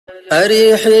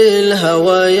أريح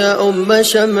الهوى يا أم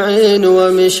شمع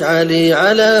ومشعلي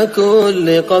على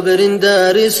كل قبر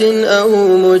دارس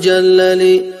أو مجلل،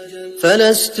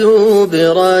 فلست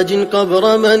براج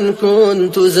قبر من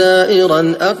كنت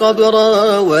زائرا أقبر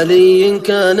ولي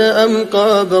كان أم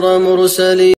قبر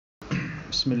مرسل.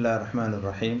 بسم الله الرحمن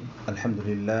الرحيم. الحمد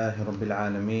لله رب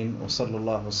العالمين، وصلى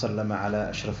الله وسلم على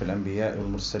أشرف الأنبياء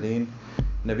والمرسلين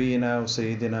نبينا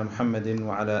وسيدنا محمد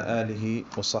وعلى آله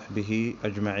وصحبه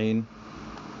أجمعين.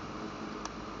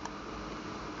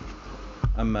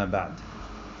 أما بعد،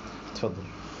 تفضل.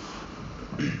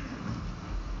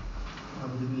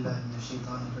 أعوذ بالله من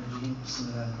الشيطان الرجيم. بسم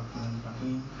الله الرحمن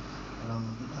الرحيم. اللهم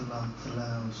اغفر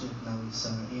لنا وشيخنا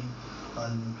وللسامعين.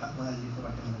 قال المؤلف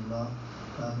رحمه الله: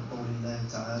 باب قول الله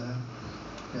تعالى: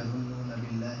 يظنون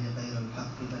بالله غير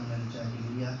الحق ظن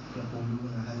الجاهلية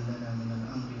يقولون هل لنا من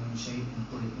الأمر من شيء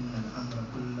قل إن الأمر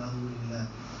كله لله.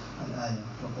 الآية.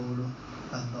 وقوله: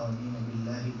 الظالمين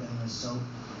بالله ظن السوء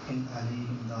إن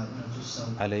عليهم دائرة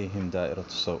السوء. عليهم دائرة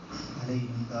السوء.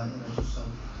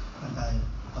 الآية.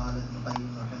 قال ابن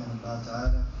القيم رحمه الله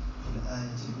تعالى: في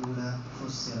الآية الأولى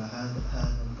فسر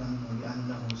هذا الظن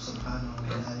بأنه سبحانه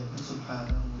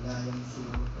لا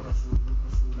ينصر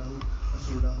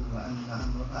رسوله وأن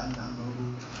أمره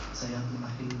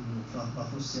سيضمحل،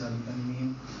 ففسر بذمهم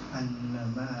أن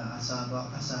ما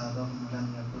أصابهم لم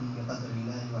يكن بقدر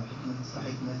الله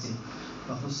وحكمته،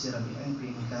 ففسر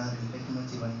بإنكار الحكمة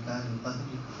وإنكار القدر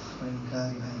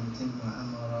وإنكار أن يتم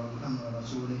أمر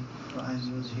رسوله وأن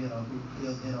يظهره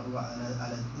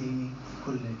على الدين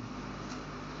كله.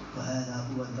 وهذا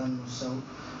هو الظن السوء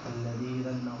الذي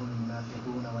ظنه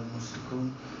المنافقون والمشركون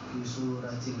في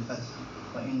سورة الفتح.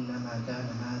 وإنما كان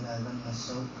هذا ظن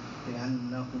السوء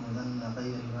لأنه ظن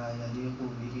غير ما يليق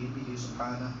به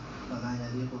سبحانه وما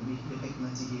يليق به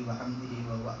بحكمته وحمده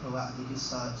ووعده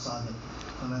الصادق.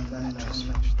 فمن ظن أنه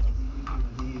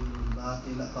يدين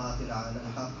الباطل على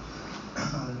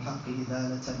الحق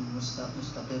إزالة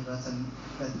مستقرة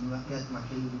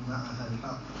يضمحل معها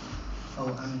الحق، أو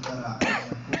أنكر أن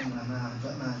يكون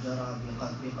ما جرى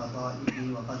بقضائه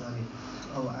وقدره،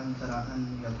 أو أنكر أن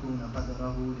يكون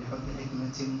قدره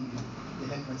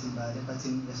لحكمة بالغة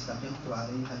يستحق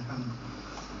عليها الحمد،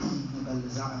 بل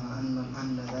زعم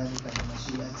أن ذلك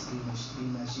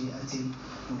بمشيئة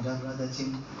مجردة،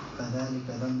 فذلك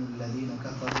ظن الذين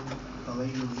كفروا،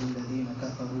 فويل للذين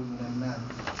كفروا من النار.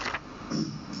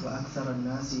 وأكثر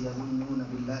الناس يظنون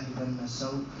بالله ظن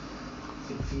السوء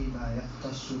فيما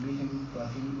يختص بهم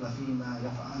وفيما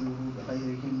يفعله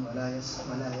بغيرهم، ولا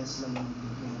يسلم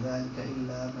من ذلك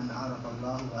إلا من عرف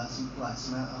الله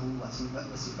وأسماءه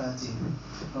وصفاته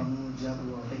وموجب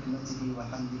حكمته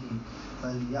وحمده.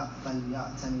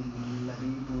 فليعتني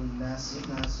اللبيب الناصح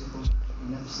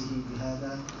بنفسه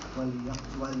بهذا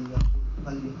وليقب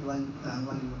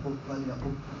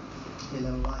إلى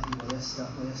الله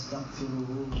ويستغفره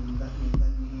من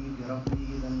ذنبه بربه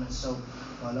ظن السوء.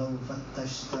 ولو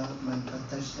فتشت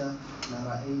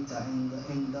لرأيت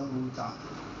عنده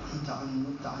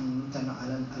تعنتا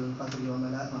على القدر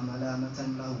وملامة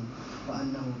له،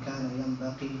 وأنه كان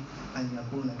ينبغي أن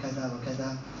يكون كذا وكذا،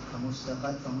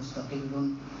 فمستقل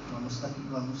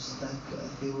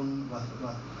ومستكثر.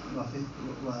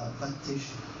 وفتش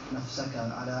نفسك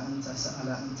على أنت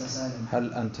سالم. هل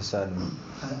أنت سالم؟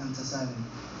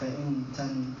 فإن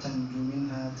تنجو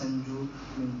منها تنجو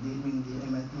من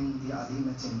ذي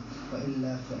عظيمة،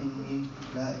 وإلا فإني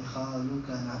لا أخالك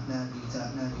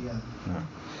ناجيا.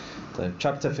 طيب.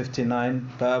 Chapter 59.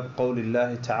 باب قول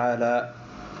الله تعالى: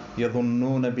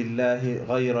 يظنون بالله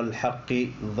غير الحق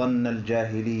ظن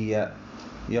الجاهلية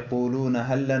يقولون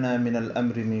هل لنا من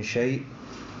الأمر من شيء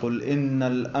قل إن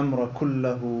الأمر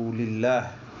كله لله.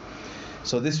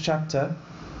 So this chapter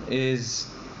is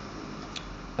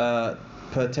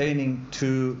pertaining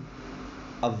to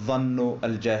al-dhannu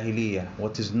al-jahiliyyah,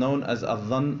 what is known as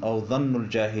al-dhann or dhannu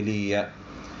al-jahiliyyah,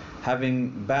 having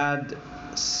bad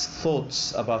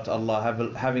thoughts about Allah,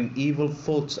 having evil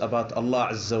thoughts about Allah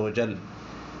Azza wa Jal,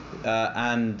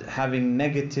 and having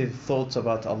negative thoughts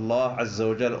about Allah Azza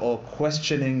wa Jal, or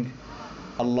questioning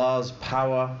Allah's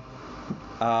power,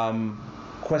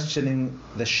 questioning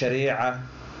the Sharia,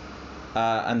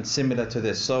 and similar to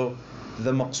this. So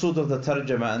the maqsood of the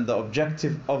tarjama and the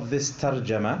objective of this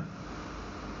tarjama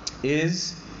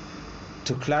is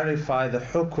to clarify the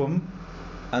hukum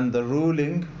and the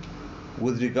ruling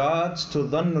with regards to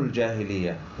dhannul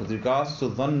jahiliyyah. With regards to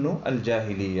dhannu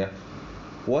al-jahiliyyah,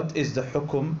 what is the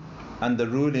hukum and the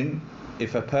ruling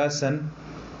if a person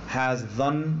has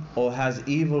dhann or has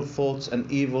evil thoughts and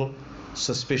evil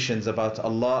suspicions about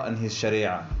Allah and His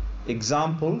Sharia? For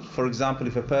example,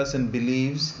 if a person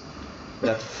believes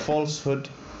that falsehood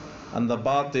and the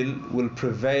batil will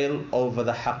prevail over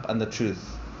the haqq and the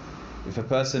truth. If a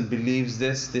person believes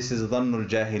this is dhannul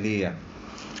jahiliyyah.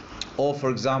 Or for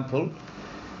example,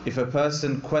 if a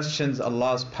person questions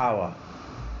Allah's power,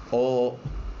 or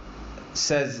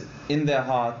says in their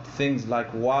heart things like,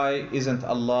 why isn't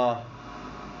Allah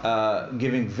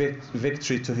giving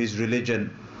victory to His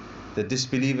religion? The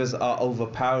disbelievers are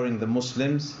overpowering the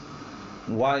Muslims.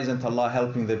 Why isn't Allah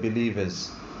helping the believers?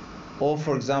 Or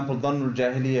for example, dhannul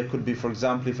jahiliyyah could be, for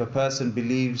example, if a person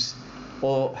believes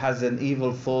or has an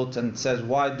evil thought and says,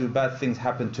 why do bad things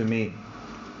happen to me?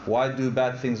 Why do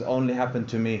bad things only happen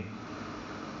to me?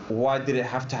 Why did it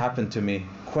have to happen to me?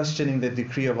 Questioning the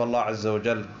decree of Allah Azza wa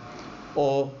Jal.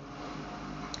 Or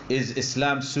is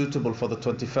Islam suitable for the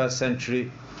 21st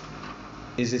century?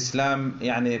 Is Islam,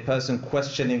 a person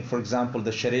questioning, for example,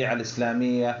 the Sharia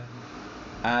al-Islamiyya,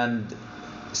 and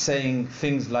saying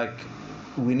things like,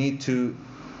 we need to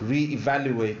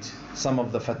re-evaluate some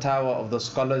of the fatwa of the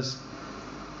scholars,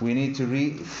 we need to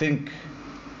rethink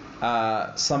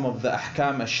some of the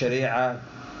ahkam al-Sharia,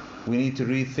 we need to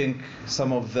rethink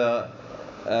some of the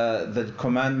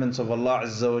commandments of Allah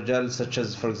Azza wa Jal, such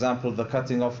as, for example, the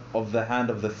cutting off of the hand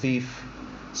of the thief,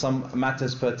 some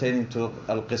matters pertaining to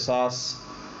al-qisas.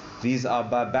 These are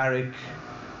barbaric,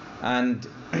 and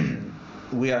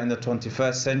we are in the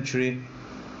 21st century,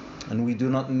 and we do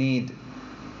not need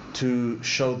to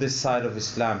show this side of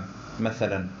Islam,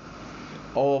 mathalan.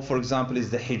 Or for example, is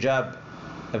the hijab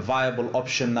a viable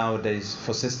option nowadays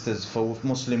for sisters, for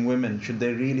Muslim women? Should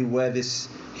they really wear this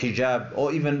hijab,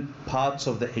 or even parts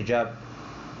of the hijab?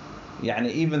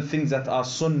 Even things that are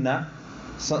sunnah.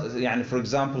 For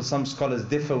example, some scholars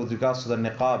differ with regards to the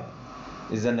niqab.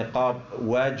 Is the niqab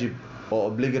wajib or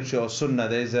obligatory or sunnah?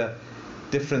 There is a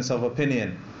difference of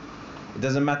opinion. It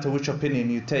doesn't matter which opinion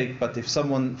you take, but if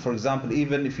someone, for example,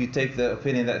 even if you take the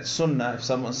opinion that it's sunnah, if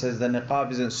someone says the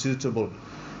niqab isn't suitable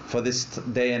for this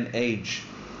day and age,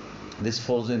 this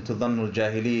falls into dhannul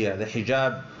jahiliyyah. The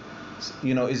hijab,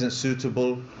 isn't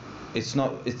suitable. It's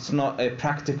not a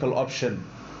practical option,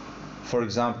 for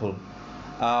example.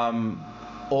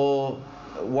 Or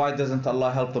why doesn't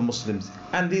Allah help the Muslims?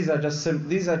 And these are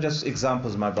just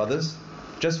examples, my brothers,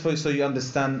 just so you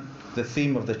understand the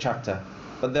theme of the chapter.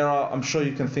 But there are, I'm sure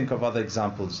you can think of other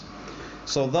examples.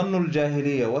 So dhannul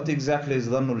jahiliyyah, what exactly is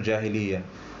dhannul jahiliyyah?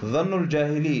 Dhannul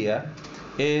jahiliyyah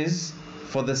is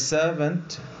for the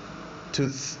servant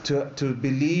to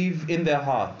believe in their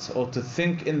heart, or to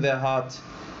think in their heart,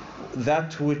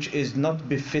 that which is not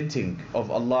befitting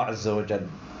of Allah Azza wa Jal,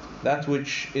 that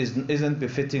which isn't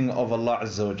befitting of Allah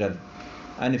Azza wa Jal.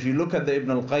 And if you look at the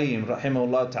Ibn al-Qayyim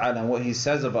rahimahullah ta'ala and what he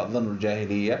says about dhannul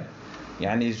jahiliyyah,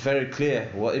 it's very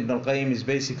clear. What Ibn al-Qayyim is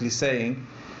basically saying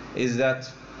is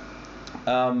that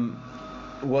at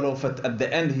the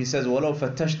end he says, وَلَوْ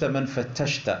فَتَّشْتَ مَنْ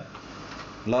فَتَّشْتَ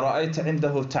لَرَأَيْتَ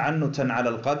عِنْدَهُ تَعَنُّتًا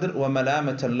عَلَى الْقَدْرِ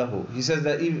وَمَلَامَةً لَهُ. He says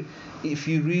that if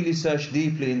you really search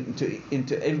deeply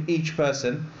into each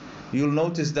person, you'll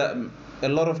notice that a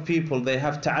lot of people, they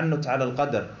have ta'annut ala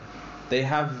al-qadr, they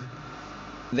have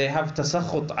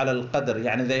tasakhut ala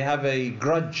al-qadr, they have a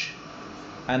grudge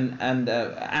and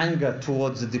anger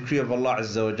towards the decree of Allah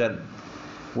Azza wa Jal.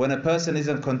 When a person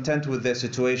isn't content with their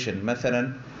situation,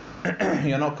 mathalan,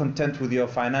 you're not content with your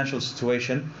financial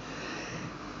situation,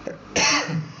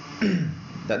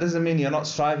 that doesn't mean you're not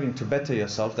striving to better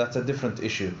yourself. That's a different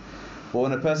issue. But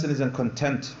when a person isn't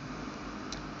content,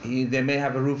 they may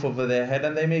have a roof over their head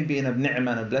and they may be in a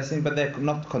ni'mah and a blessing, but they're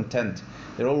not content.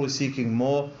 They're always seeking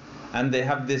more, and they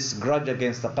have this grudge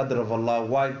against the qadr of Allah.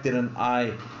 Why couldn't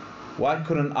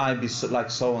I be like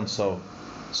so and so?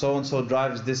 So and so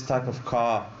drives this type of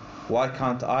car. Why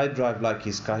can't I drive like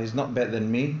his car? He's not better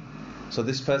than me. So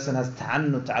this person has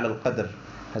ta'annut ala al-qadr,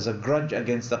 has a grudge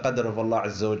against the qadr of Allah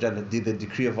Azza wa Jalla, the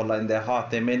decree of Allah in their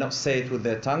heart. They may not say it with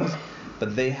their tongues,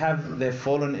 but they've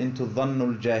fallen into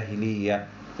dhannul jahiliyyah.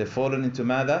 They've fallen into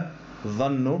mada?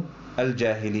 Dhannu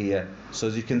al-jahiliyyah. So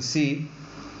as you can see,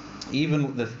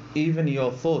 even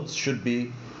your thoughts should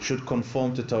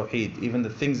conform to Tawheed. Even the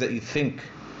things that you think,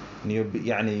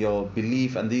 your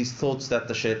belief, and these thoughts that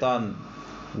the shaitan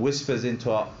whispers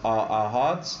into our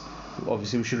hearts,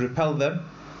 obviously we should repel them.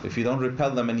 If you don't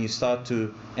repel them and you start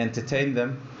to entertain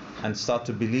them and start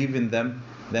to believe in them,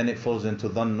 then it falls into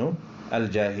dhannu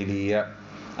al-jahiliyyah.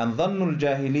 And dhannu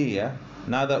al-jahiliyyah,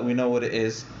 now that we know what it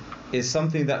is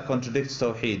something that contradicts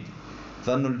Tawheed.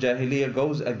 Dhannu al-jahiliyyah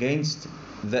goes against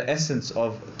the essence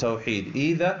of Tawheed,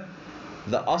 either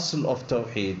the asl of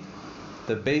Tawheed,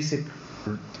 the basic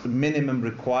minimum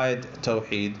required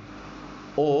Tawheed,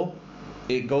 or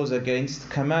it goes against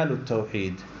Kamal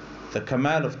Tawheed, the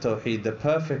Kamal of Tawheed, the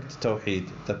perfect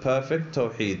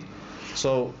Tawheed.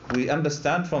 So we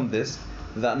understand from this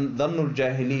that Dhannul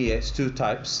Jahiliyyah is two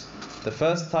types. The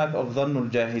first type of Dhannul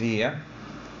Jahiliyyah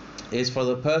is for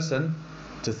the person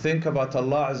to think about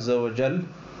Allah Azza wa Jal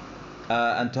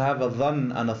and to have a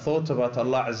dhann and a thought about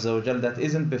Allah Azza wa Jal that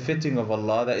isn't befitting of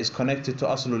Allah, that is connected to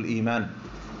Aslul Iman,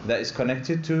 that is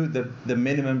connected to the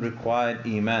minimum required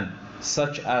Iman,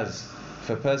 such as if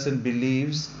a person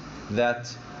believes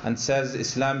that and says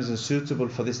Islam isn't suitable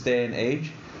for this day and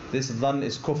age, this dhann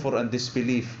is kufr and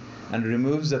disbelief and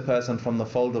removes the person from the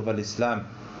fold of Al-Islam.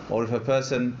 Or if a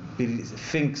person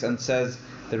thinks and says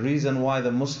the reason why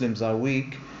the Muslims are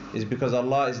weak is because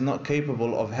Allah is not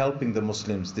capable of helping the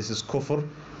Muslims, this is kufr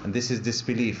and this is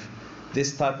disbelief.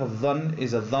 This type of dhann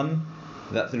is a dhann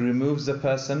that removes the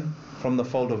person from the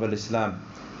fold of Al-Islam.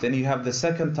 Then you have the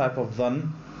second type of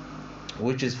dhann,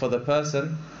 which is for the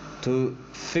person to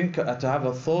think, to have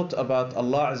a thought about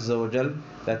Allah Azza wa Jal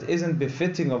that isn't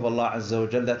befitting of Allah Azza wa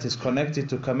Jal, that is connected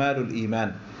to Kamalul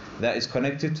Iman, that is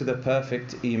connected to the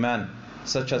perfect Iman.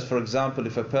 Such as, for example,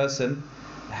 if a person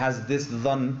has this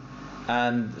dhann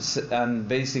and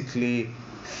basically,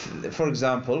 for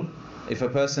example, if a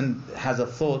person has a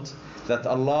thought that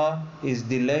Allah is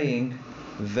delaying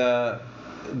the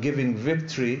giving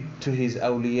victory to His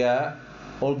awliya,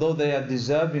 although they are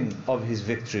deserving of His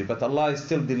victory, but Allah is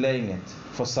still delaying it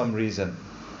for some reason.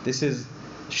 This is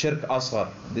shirk asghar.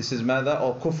 This is mada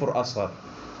or kufr asghar.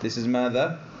 This is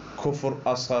mada kufr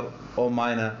asghar or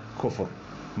minor kufr.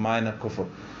 Minor kufr.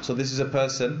 So this is a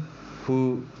person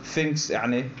who thinks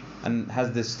and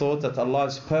has this thought that Allah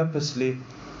is purposely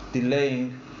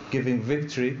delaying giving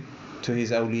victory to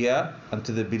His awliya and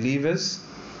to the believers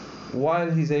while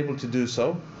He's able to do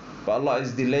so, but Allah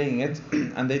is delaying it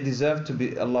and they deserve to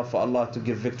be for Allah to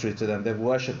give victory to them. They've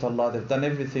worshipped Allah, they've done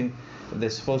everything that they're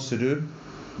supposed to do,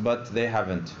 but they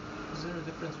haven't. Is there a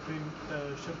difference between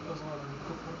shirk asghar and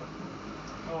kufr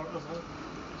or asghar?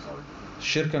 Sorry.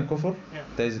 Shirk and kufr? Yeah.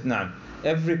 There is, na'am.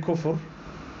 Every kufr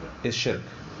is shirk.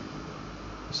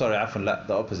 Sorry, afwan, la,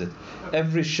 the opposite. Okay.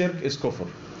 Every shirk is kufr.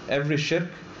 Every shirk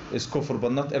is kufr,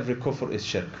 but not every kufr is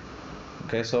shirk.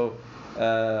 Okay, so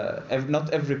not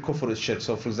every kufr is shirk.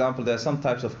 So for example, there are some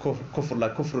types of kufr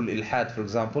like kufr al-ilhad, for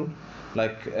example,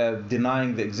 like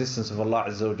denying the existence of Allah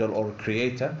Azza wa Jal or a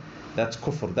creator. That's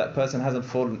kufr. That person hasn't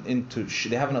fallen into,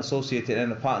 they haven't associated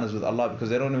any partners with Allah because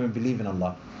they don't even believe in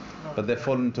Allah, but they've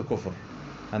fallen into kufr.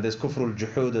 And there's kufr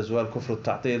al-juhud as well, kufr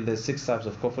al-ta'til. There's 6 types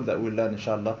of kufr that we'll learn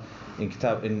inshallah in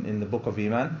Kitab, in the book of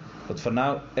Iman. But for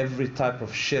now, every type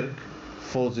of shirk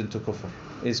falls into kufr,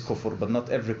 is kufr, but not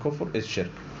every kufr is shirk.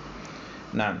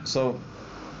 Now, so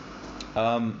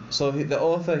the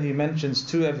author, he mentions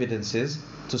 2 evidences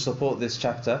to support this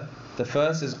chapter. The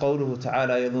first is قوله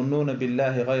تعالى يظنون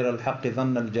بالله غير الحق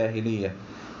ظن الجاهلية.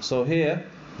 So here,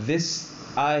 this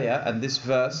ayah and this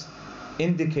verse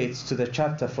indicates to the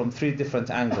chapter from 3 different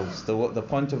angles. The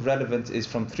point of relevance is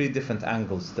from 3 different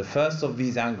angles. The first of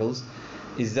these angles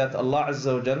is that Allah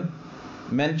Azza wa Jal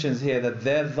mentions here that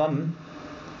their dhann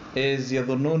is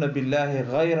يظنون بالله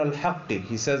غير الحق.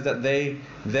 He says that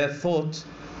their thought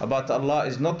about Allah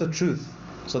is not the truth.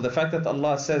 So the fact that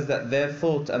Allah says that their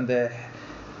thought and their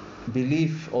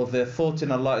belief or their thought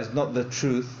in Allah is not the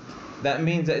truth, that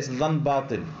means that it's dhann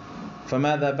batil.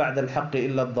 فماذا بعد الحق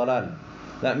إلا الضلال.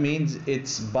 That means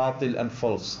it's batil and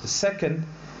false. The second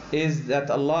is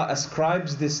that Allah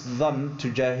ascribes this dhann to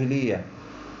jahiliyyah,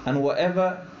 and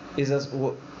whatever is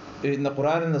in the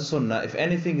Quran and the Sunnah, if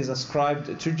anything is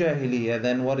ascribed to jahiliyyah,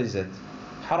 then what is it?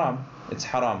 Haram. It's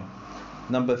haram.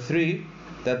 Number 3,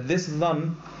 that this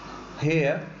dhann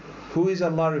here, who is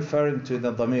Allah referring to in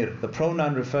the dhamir? The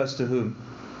pronoun refers to whom?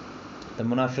 The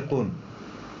munafiqun.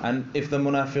 And if the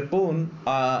munafiqun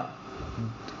are,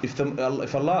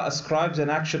 if Allah ascribes an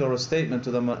action or a statement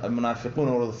to the munafiqun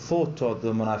or a thought to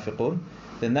the munafiqun,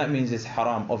 then that means it's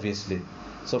haram, obviously.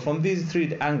 So from these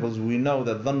 3 angles, we know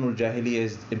that dhannul jahiliyyah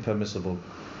is impermissible.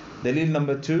 Dalil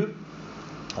number 2,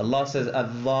 Allah says,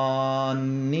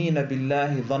 الظَّانِّينَ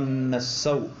بِاللَّهِ ظَنَّ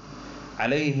السَّوْءِ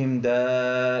عَلَيْهِمْ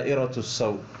دَائِرَةُ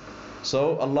السَّوْءِ.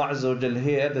 So Allah Azza wa Jal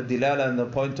here, the dilala and the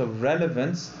point of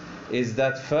relevance is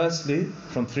that firstly,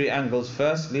 from 3 angles,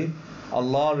 firstly,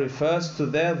 Allah refers to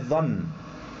their dhann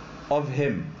of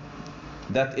Him,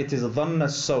 that it is dhann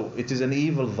as-saw, it is an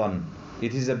evil dhann,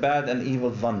 it is a bad and evil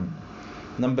dhann.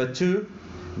 Number 2,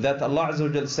 that Allah Azza wa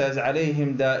Jal says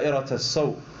alayhim da'irat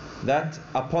as-saw, that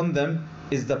upon them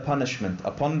is the punishment,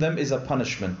 upon them is a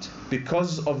punishment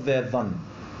because of their dhann,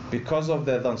 because of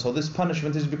their dhann. So this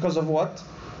punishment is because of what?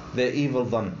 Their evil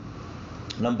dhann.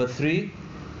 Number 3,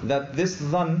 that this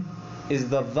dhann is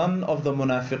the dhann of the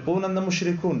munafiqun and the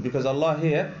mushrikun, because Allah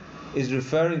here is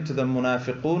referring to the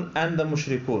munafiqun and the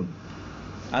mushrikun.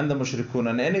 and the mushrikun.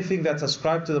 And anything that's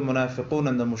ascribed to the munafiqun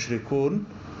and the mushrikun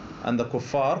and the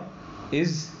kuffar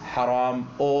is haram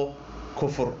or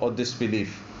kufr or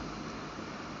disbelief.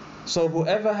 So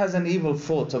whoever has an evil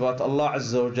thought about Allah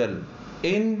Azza wa Jal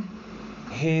in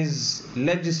his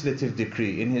legislative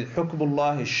decree, in his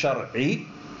hukmullah al-shar'i,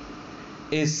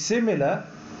 is similar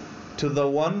to the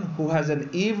one who has an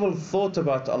evil thought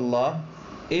about Allah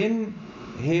in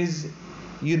his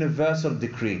universal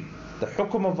decree. The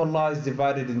hukm of Allah is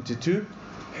divided into two: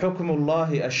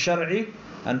 hukmullah al-shar'i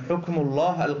and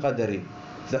hukmullah al-qadari.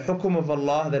 The hukm of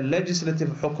Allah, the legislative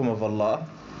hukm of Allah,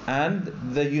 and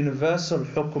the universal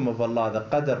hukm of Allah, the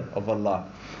qadr of Allah.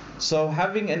 So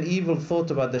having an evil thought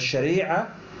about the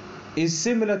sharia is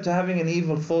similar to having an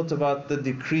evil thought about the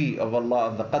decree of Allah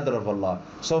and the qadr of Allah.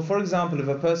 So for example, if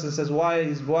a person says,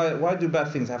 why do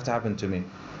bad things have to happen to me?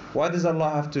 Why does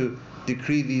Allah have to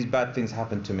decree these bad things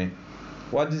happen to me?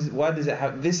 Why does it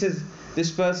happen?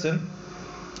 This person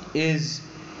is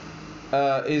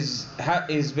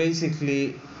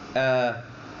basically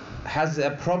has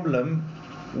a problem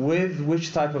with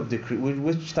which type of decree, with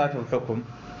which type of hukum?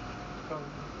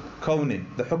 Kawni,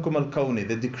 the hukum al-kawni,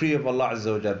 the decree of Allah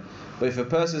Azza wa Jal. But if a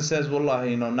person says, Wallah,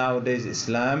 nowadays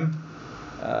Islam,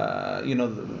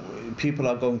 people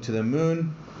are going to the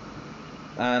moon,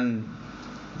 and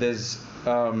there's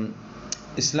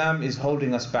Islam is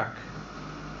holding us back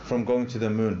from going to the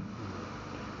moon.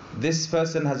 This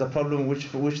person has a problem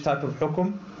with which type of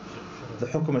hukum? The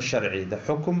hukum al-shar'i, the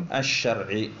hukum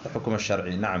al-shar'i, the hukum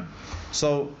al-shar'i. Naam.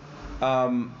 So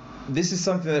this is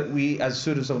something that we as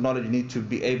students of knowledge need to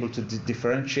be able to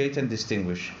differentiate and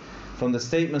distinguish. From the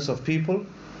statements of people,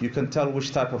 you can tell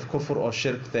which type of kufr or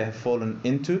shirk they have fallen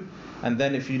into, and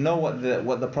then if you know what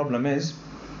the problem is,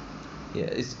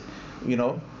 if you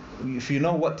know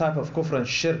what type of kufr and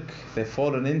shirk they've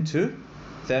fallen into,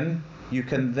 then you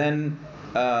can then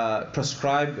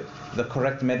prescribe the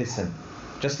correct medicine.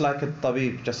 Just like a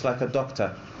tabib, just like a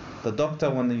doctor. The doctor,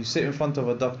 when you sit in front of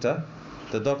a doctor,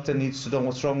 the doctor needs to know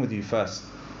what's wrong with you first.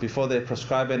 Before they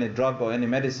prescribe any drug or any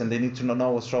medicine, they need to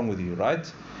know what's wrong with you,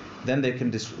 right? Then they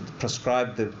can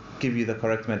give you the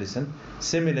correct medicine.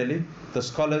 Similarly, the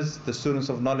scholars, the students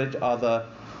of knowledge are the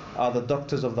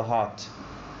doctors of the heart,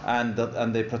 and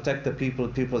they protect the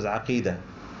people's aqeedah,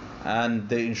 and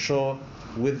they ensure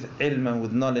with ilm and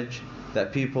with knowledge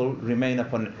that people remain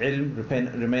upon ilm,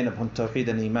 remain upon tawheed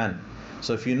and iman.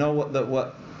 So if you know what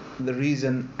the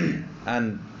reason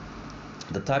and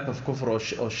the type of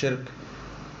kufr or shirk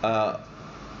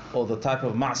or the type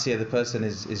of ma'siyah the person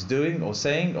is doing or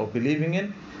saying or believing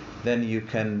in, then you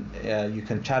can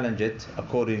challenge it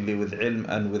accordingly with ilm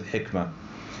and with hikmah.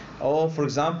 Or for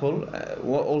example,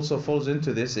 what also falls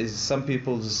into this is some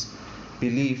people's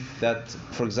belief that,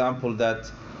 for example,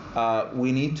 that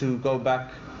we need to go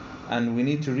back and we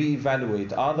need to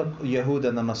re-evaluate, are the Yahud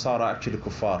and the Nasara actually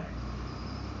kuffar?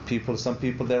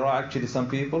 There are actually some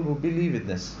people who believe in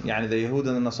this. The Yahud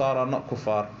and the Nasara are not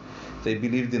kuffar. They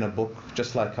believed in a book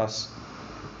just like us.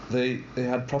 They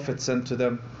had prophets sent to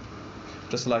them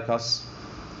just like us,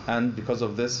 and because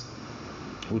of this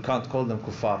we can't call them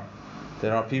kuffar.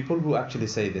 There are people who actually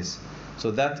say this.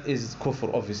 So that is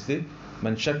kufr, obviously.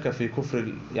 Man shakka fi kufr,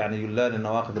 you'll learn in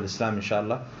Nawaaid Al-Islam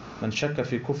inshallah. Man shakka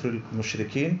fi kufr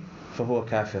al-mushrikeen fahuwa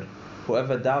kafir.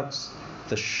 Whoever doubts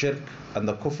the shirk and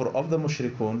the kufr of the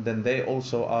mushrikun, then they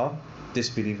also are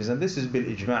disbelievers. And this is bil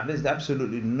ijma'. There is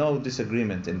absolutely no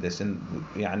disagreement in this in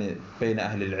bayna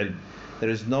ahli al-ilm.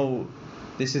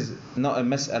 This is not a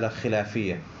mas'ala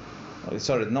khilafiyya.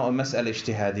 Sorry, not a mas'ala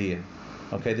ijtihadiyya.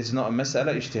 Okay, this is not a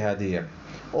mas'ala ijtihadiyya.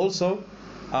 Also,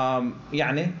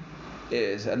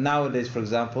 nowadays, for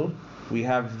example, we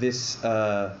have this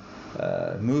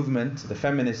movement, the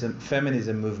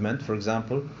feminism movement, for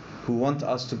example, who want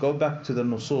us to go back to the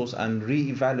nusus and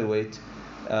re-evaluate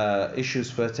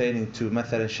issues pertaining to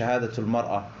مثلا شهادة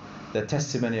المرأة, the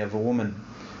testimony of a woman.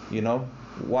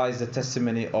 Why is the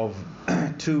testimony of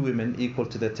two women equal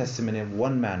to the testimony of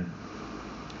one man?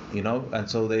 And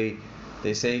so they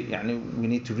say we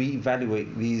need to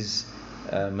re-evaluate these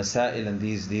masail and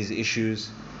these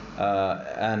issues,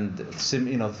 and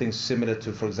things similar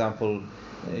to, for example,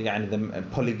 the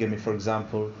polygamy, for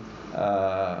example,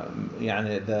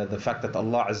 the fact that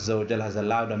Allah Azza wa Jal has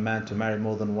allowed a man to marry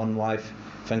more than one wife.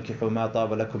 فَانْكِحُوا مَا طَابَ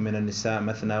لَكُم مِّنَ النِّسَاءِ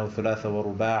مَثْنَى وَثُلَاثَ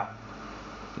وَرُبَاعَ.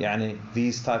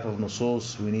 These type of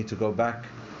nusus, we need to go back,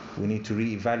 we need to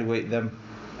re-evaluate them.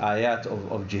 Ayat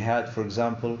of jihad, for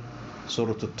example,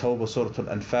 Surah At-Tawbah, Surah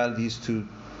Al-Anfal, these two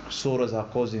surahs are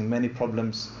causing many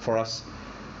problems for us.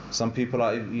 Some people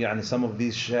are, some of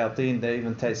these shayateen, they're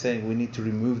even saying we need to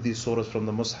remove these surahs from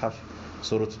the Mus'haf.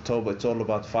 Surah At-Tawbah, it's all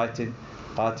about fighting.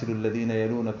 قاتلوا الذين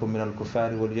يلونكم من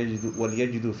الكفار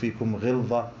وليجدوا فيكم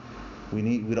غلظة.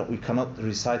 We cannot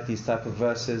recite these type of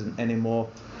verses anymore.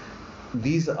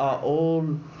 These are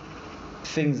all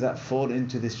things that fall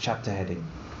into this chapter heading.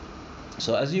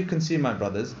 So as you can see, my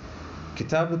brothers,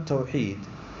 Kitab At-Tawheed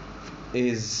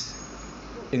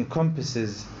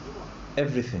encompasses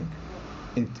everything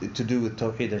to do with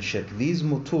Tawheed and Shirk. These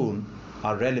mutun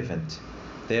are relevant.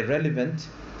 They're relevant.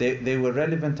 They were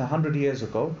relevant 100 years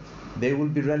ago. They will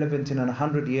be relevant in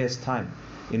 100 years' time.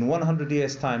 In 100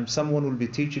 years' time, someone will be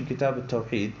teaching Kitab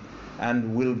At-Tawheed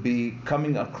and will be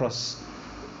coming across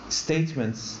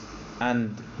statements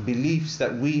and beliefs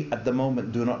that we at the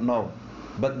moment do not know.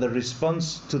 But the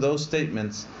response to those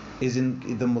statements is in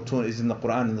the mutun, is in the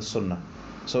Quran and the Sunnah.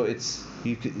 So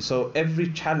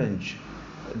every challenge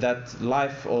that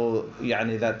life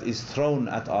that is thrown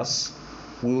at us,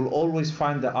 we will always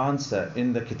find the answer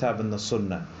in the Kitab and the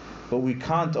Sunnah. But we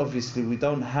can't, obviously, we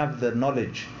don't have the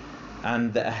knowledge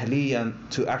and the ahliyah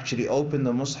to actually open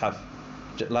the Mus'haf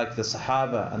like the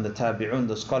Sahaba and the Tabi'un,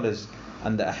 the scholars,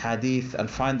 and the Hadith, and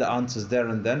find the answers there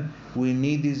and then. We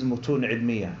need these mutun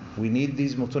ilmiyah. We need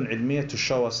these mutun ilmiyah to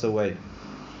show us the way.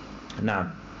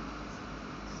 Now,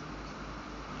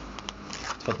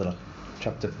 تفضل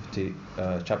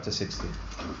chapter 60.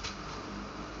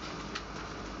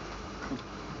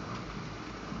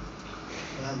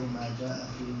 باب ما جاء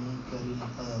في منكر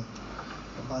القدر.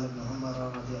 وقال ابن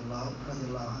عمر رضي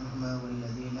الله عنهما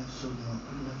والذي نفس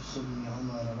ابن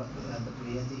عمر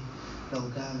بيده لو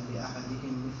كان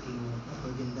لأحدهم مثل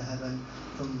أحد ذهبا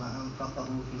ثم أنفقه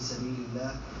في سبيل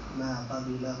الله ما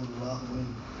قبله الله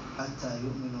منه حتى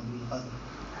يؤمن بالقدر.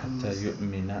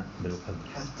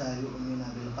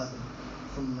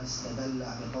 ثم استدل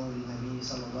بقول النبي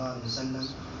صلى الله عليه وسلم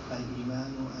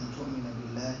الإيمان أن تؤمن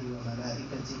بالله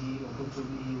وملائكته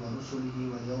وكتبه ورسله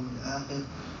واليوم الآخر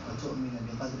وتؤمن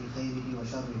بقدر خيره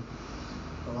وشره.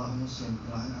 رواه مسلم.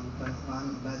 وعن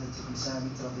عبادة بن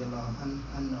ثابت رضي الله عنه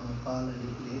أنه قال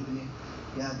لابنه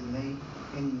يا بني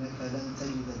إنك لن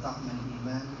تجد طعم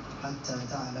الإيمان حتى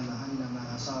تعلم أن ما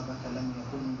أصابك لم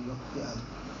يكن ليخطئك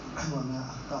وما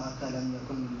أخطأك لم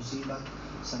يكن ليصيبك.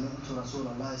 سمعت رسول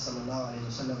الله صلى الله عليه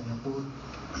وسلم يقول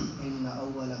إن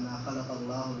أول ما خلق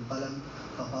الله القلم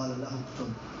فقال له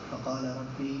اكتب. فقال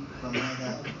ربي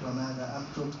وماذا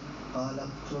أكتب؟ قال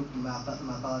اكتب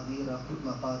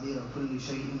مقادير كل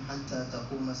شيء حتى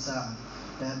تقوم الساعة.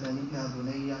 يا بني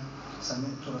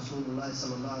سمعت رسول الله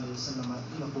صلى الله عليه وسلم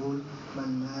يقول من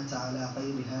مات على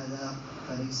غير هذا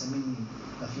فليس مني.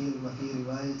 وفي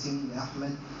رواية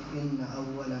لأحمد إن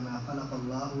أول ما خلق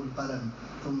الله القلم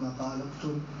ثم قال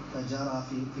اكتب فجرى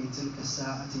في تلك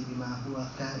الساعة بما هو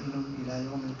كائن إلى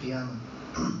يوم القيامة.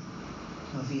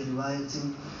 وفي رواية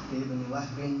لابن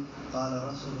وهب قال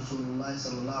رسول الله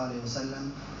صلى الله عليه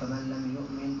وسلم فمن لم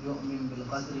يؤمن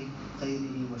بالقدر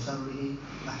خيره وشره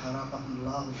أحرقه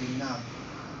الله بالنار.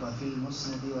 وفي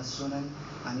المسند والسنن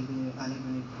عن ابن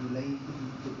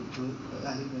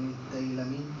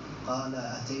الديلمي قال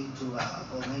أتيت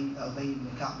أبي بن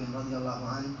كعب رضي الله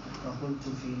عنه وقلت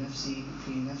في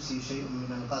نفسي شيء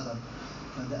من القدر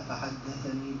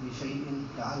فحدثني بشيء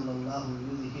لعل الله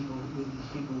يذهبه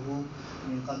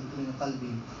من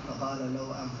قلبي. فقال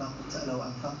لو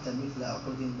أنفقت مثل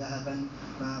أحد ذهبا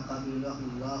ما قبله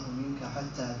الله منك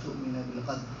حتى تؤمن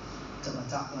بالقدر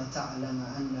وتعلم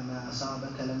أن ما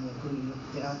أصابك لم يكن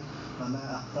ليخطئك وما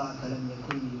أخطأك لم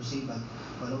يكن ليصيبك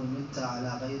ولو مت على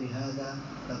غير هذا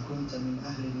لكنت من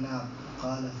أهل النار.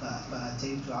 قال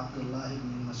فأتيت عبد الله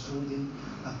بن مسعود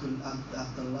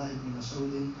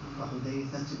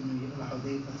وحذيفة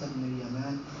بن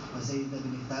اليمان وزيد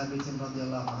بن ثابت رضي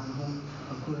الله عنهم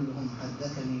وكلهم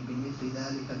حدثني بمثل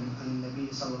ذلك من النبي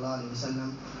صلى الله عليه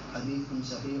وسلم. حديث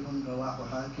صحيح رواه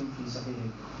حاكم في صحيحه.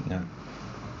 نعم.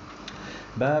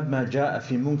 باب ما جاء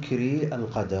في منكري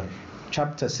القدر.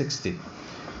 Chapter 60.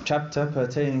 Chapter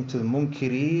pertaining to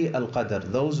munkiri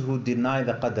al-qadr, those who deny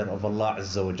the qadr of Allah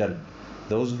Azza wa Jal.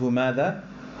 Those who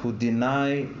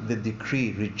deny the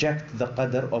decree, reject the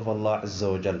qadr of Allah Azza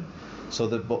wa Jal. So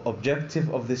the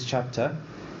objective of this chapter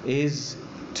is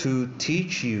to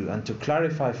teach you and to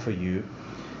clarify for you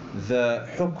the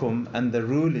hukum and the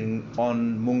ruling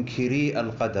on munkiri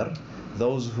al-qadr,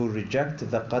 those who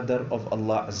reject the qadr of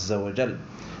Allah Azza wa Jal.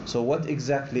 So what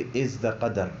exactly is the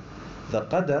qadr? The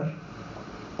qadr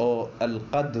or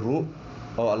al-qadru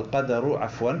or al-qadaru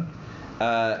afwan,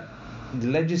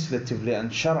 legislatively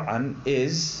and shar'an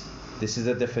is, this is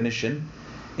the definition,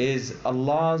 is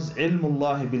Allah's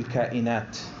ilmullah bil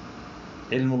kainat,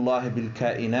 ilmullah bil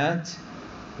kainat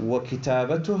wa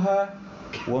kitabatuha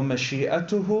wa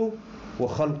mashi'atuhu wa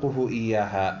khalquhu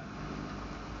iyaha.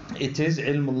 it is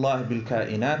ilmullah bil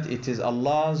kainat, it is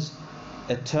Allah's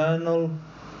eternal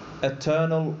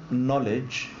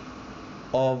knowledge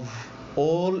of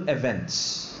all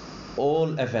events, wa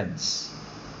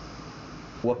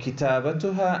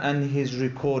kitabatuha, and his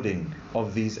recording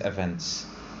of these events,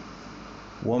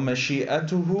 wa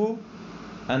mashi'atuhu,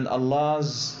 and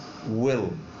Allah's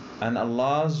will,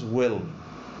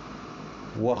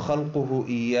 wa khalquhu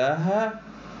iyyaha,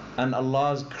 and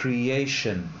Allah's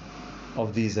creation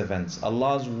of these events,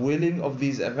 Allah's willing of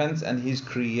these events and his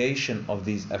creation of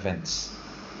these events.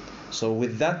 So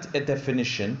with that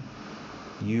definition,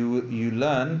 you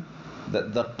learn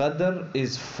that the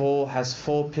qadr has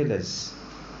four pillars.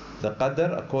 The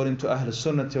qadr, according to Ahl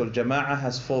Sunnah wal Jama'ah,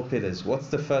 has four pillars. What's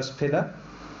the first pillar?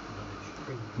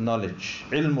 Knowledge.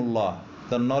 Ilmullah,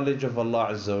 the knowledge of Allah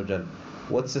Azza wa Jal.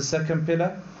 What's the second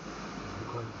pillar?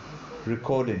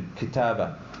 Recording.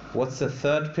 Kitaba. What's the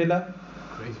third pillar?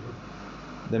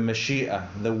 The Mashi'ah,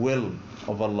 the will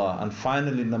of Allah. And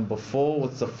finally, number four,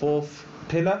 what's the fourth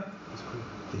pillar?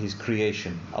 His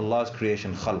creation, Allah's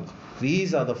creation, khalq.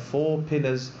 These are the four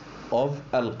pillars of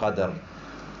Al-Qadr.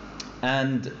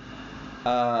 And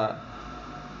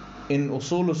in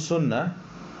Usool As-Sunnah,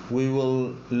 we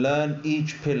will learn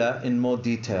each pillar in more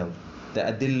detail, the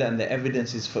adilla and the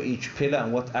evidences for each pillar,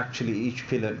 and what actually each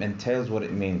pillar entails, what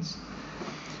it means.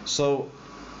 So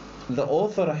the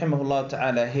author rahimahullah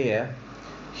ta'ala here,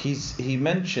 he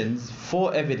mentions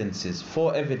four evidences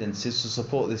to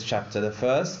support this chapter. The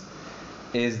first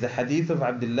is the hadith of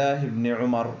Abdullah ibn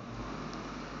Umar.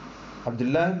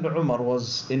 Abdullah ibn Umar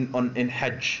was in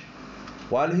Hajj.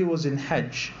 While he was in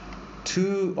Hajj,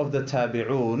 two of the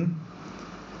tabi'un,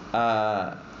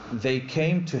 they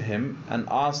came to him and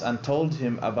asked and told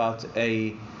him about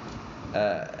a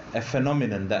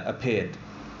phenomenon that appeared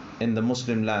in the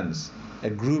Muslim lands, a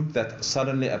group that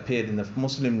suddenly appeared in the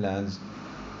Muslim lands,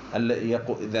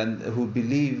 who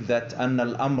believe that anna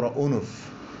al-amra unuf,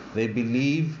 they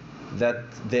believe that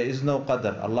there is no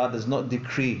qadr, Allah does not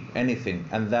decree anything,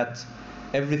 and that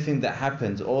everything that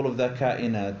happens, all of the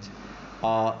kainat,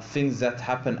 are things that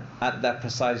happen at that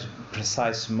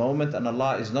precise moment, and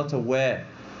Allah is not aware,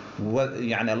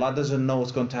 Allah doesn't know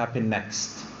what's going to happen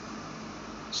next.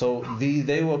 So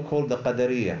they were called the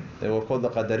Qadariyah.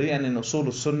 And in Usool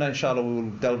As-Sunnah, inshallah, we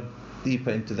will delve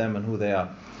deeper into them and who they are.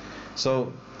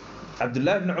 So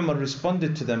Abdullah ibn Umar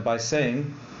responded to them by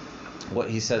saying what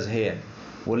he says here: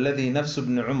 وَالَّذِي نَفْسُ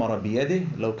ابْنِ عُمَرَ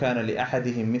بِيَدِهِ لَوْ كَانَ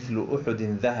لِأَحَدِهِمْ مِثْلُ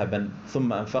أُحُدٍ ذَهَبًا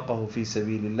ثُمَّ أَنْفَقَهُ فِي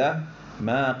سَبِيلِ اللَّهِ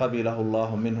مَا قَبِلَهُ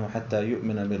اللَّهُ مِنْهُ حَتَّى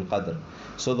يُؤْمِنَ بِالْقَدْرِ.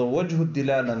 So the wajh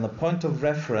al-dilal, and the point of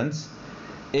reference,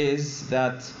 is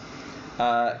that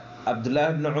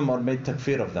Abdullah ibn Umar made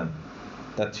takfir of them,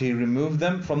 that he removed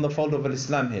them from the fold of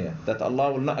Islam here, that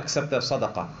Allah will not accept their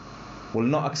sadaqah, will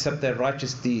not accept their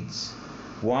righteous deeds.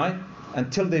 Why?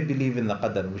 Until they believe in the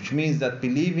qadr, which means that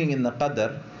believing in the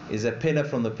qadr is a pillar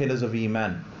from the pillars of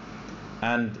Iman.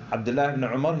 And Abdullah ibn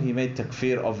Umar, he made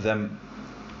takfir of them.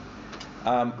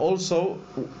 Also,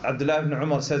 Abdullah ibn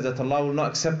Umar says that Allah will not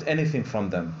accept anything from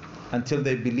them until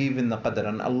they believe in the qadr.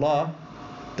 And Allah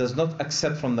does not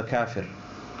accept from the kafir,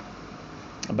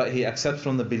 but He accepts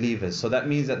from the believers. So that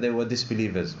means that they were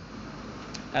disbelievers.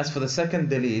 As for the second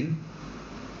dalil,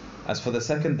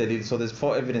 so there's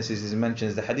four evidences he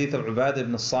mentions. The hadith of Ubadah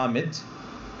ibn Samit,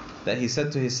 that he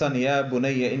said to his son, Ya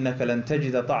bunayya innaka lan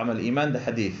tajida ta'am al-iman, the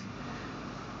hadith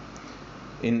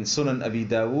in Sunan Abi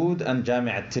Dawood and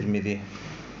Jami' at-Tirmidhi.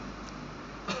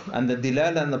 And the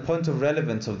dilala and the point of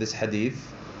relevance of this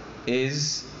hadith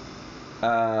is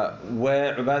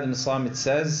where Ubadah ibn Samit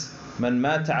says, Man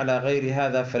mata ala ghayri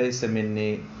hadha falaysa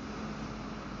minni.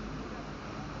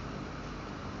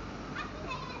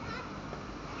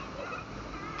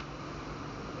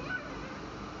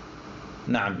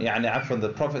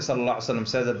 The Prophet ﷺ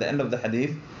says at the end of the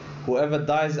hadith, whoever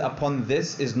dies upon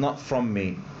this is not from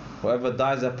me. Whoever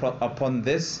dies upon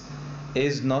this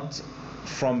is not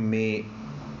from me.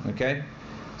 Okay?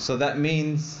 So that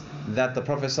means that the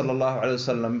Prophet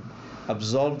ﷺ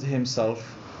absolved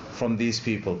himself from these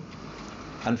people.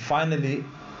 And finally,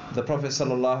 the Prophet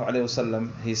ﷺ,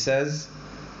 he says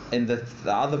in the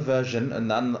other version, in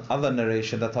the other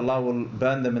narration, that Allah will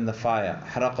burn them in the fire.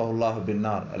 حَرَقَهُ اللَّهُ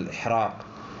بِالنَّارِ al-ihraq.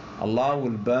 Allah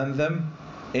will burn them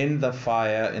in the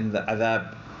fire, in the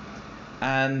adhab.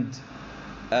 And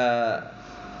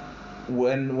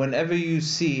whenever you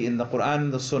see in the Quran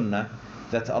and the Sunnah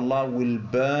that Allah will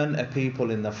burn a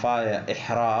people in the fire,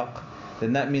 ihraq,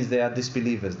 then that means they are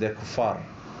disbelievers, they're kuffar,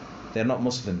 they're not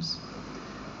Muslims.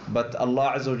 But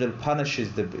Allah Azza wa Jal punishes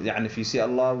if you see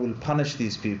Allah will punish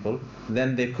these people,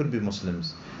 then they could be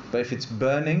Muslims. But if it's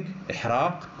burning,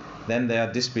 ihraq, then they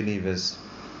are disbelievers.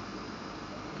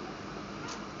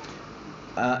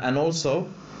 And also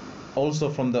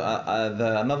from the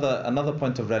another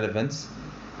point of relevance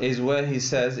is where he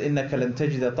says إنك لن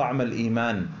تجد طعم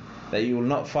الإيمان, that you will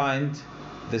not find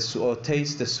this or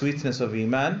taste the sweetness of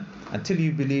iman until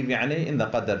you believe يعني in the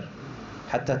qadr.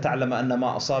 حتى تعلم أن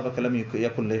ما أصابك لم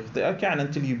يكن ليخطئك, يعني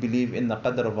until you believe in the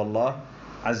qadr of Allah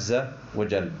Azza wa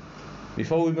Jal.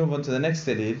 Before we move on to the next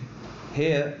dalil,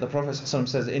 here the Prophet ﷺ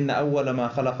says إن أول ما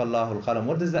خلق الله القلم.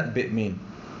 What does that bit mean?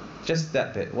 Just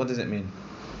that bit, what does it mean?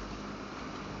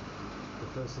 The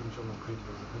first thing which Allah created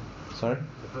is the pen. Sorry?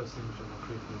 The first thing which Allah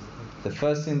created is the pen. The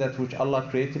first thing that which Allah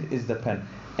created is the pen.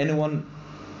 Anyone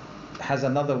has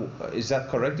another, is that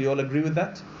correct? Do you all agree with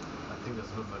that? I think there's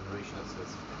another narration that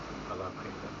says Allah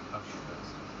created the arsh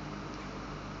first.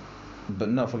 But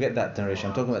no, forget that narration.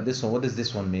 I'm talking about this one. What does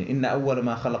this one mean? إن أول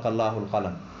ما خلق الله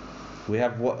القلم. We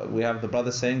have the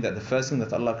brother saying that the first thing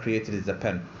that Allah created is the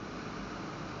pen.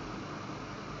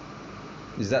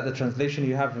 Is that the translation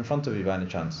you have in front of you by any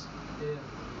chance? Yeah.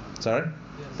 Sorry?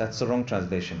 Yes. That's the wrong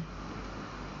translation.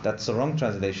 That's the wrong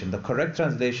translation. The correct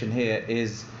translation here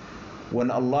is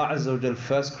when Allah Azza wa Jal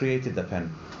first created the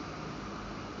pen.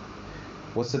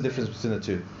 What's the difference between the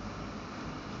two?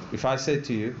 If I say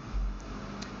to you,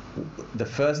 the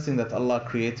first thing that Allah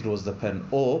created was the pen,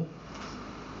 or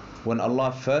when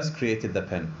Allah first created the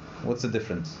pen, what's the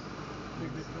difference?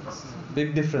 Big difference.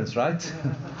 Big difference, right?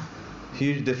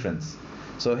 Huge difference.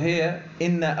 So here,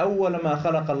 إِنَّ أَوَّلَ مَا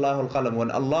خَلَقَ اللَّهُ الْقَلَمَ, when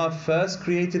Allah first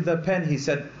created the pen, He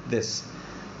said this.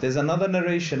 There's another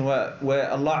narration where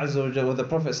Allah Azza wa Jalla, where the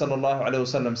Prophet sallallahu alaihi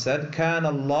wasallam said, كَانَ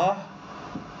اللَّهُ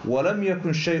وَلَمْ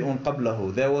يَكُنْ شَيْءٌ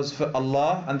قَبْلَهُ. There was for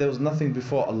Allah and there was nothing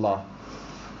before Allah.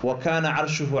 وَكَانَ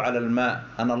عَرْشُهُ عَلَى الْمَاءِ,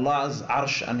 and Allah's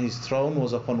arsh and His throne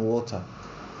was upon water.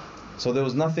 So there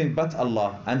was nothing but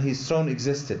Allah, and His throne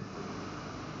existed.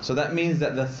 So that means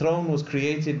that the throne was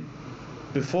created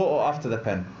before or after the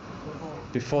pen?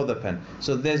 Before the pen.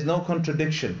 So there's no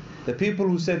contradiction. The people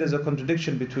who say there's a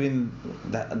contradiction between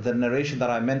the narration that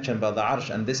I mentioned about the arsh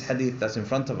and this hadith that's in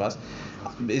front of us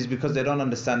is because they don't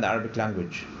understand the Arabic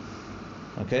language.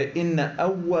 Okay? إِنَّ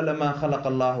أَوَّلَ مَا خَلَقَ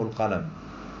اللَّهُ الْقَلَمَ.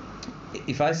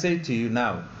 If I say to you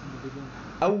now,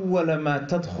 أول ما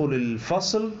تدخل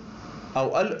الفصل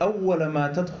أو أول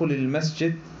ما تدخل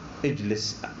المسجد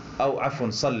اجلس أو عفوا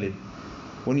صلي.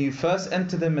 When you first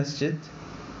enter the masjid,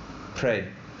 pray.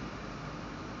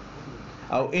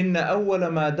 أو إن أول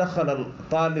ما دخل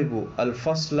الطالب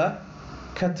الفصل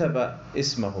كتب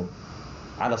اسمه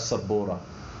على السبورة.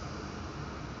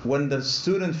 When the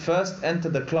student first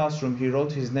entered the classroom, he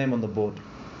wrote his name on the board.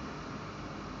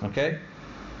 Okay?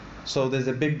 So there's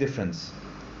a big difference.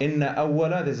 Inna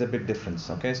awwala, there's a big difference.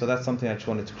 Okay, so that's something I just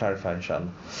wanted to clarify, inshallah.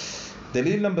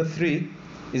 Dalil number 3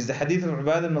 is the hadith of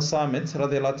Ubadah ibn Samit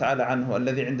radiyallahu ta'ala anhu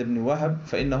alladhi 'inda ibn Wahab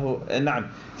فإنه نعم.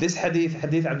 This hadith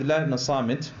Abdullah ibn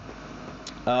Samit,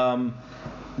 the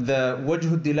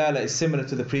wajh dilala is similar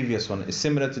to the previous one. It's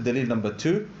similar to dalil number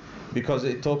 2 because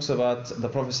it talks about the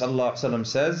Prophet sallallahu alaihi wasallam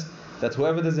says that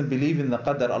whoever doesn't believe in the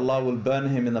qadr, Allah will burn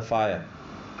him in the fire.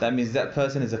 That means that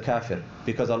person is a kafir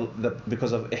because of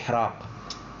ihraq.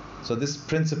 So this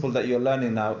principle that you're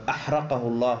learning now, ahraqahu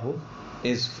Allah,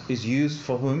 is used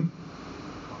for whom?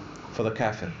 For the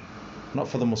kafir, not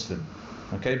for the Muslim.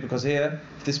 Okay, because here,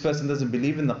 if this person doesn't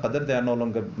believe in the qadr, they are no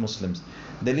longer Muslims.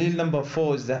 Dalil number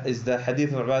 4 is the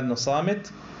hadith of Ubadah ibn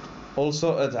Samit.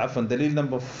 Also, dalil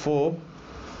number 4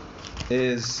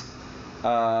 is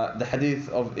the hadith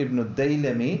of Ibn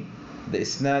Daylami. The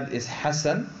isnad is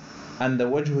Hasan, and the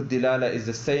wajh dilala is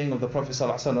the saying of the Prophet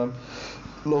sallallahu alaihi wasallam,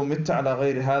 لو مت على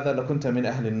غير هذا لكنت من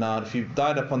أهل النار. If you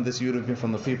died upon this, you would have been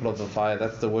from the people of the fire.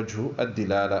 That's the wajh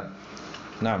ad-dilala.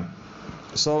 Now,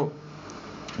 so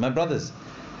my brothers,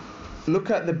 look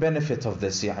at the benefit of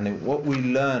this. يعني what we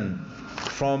learn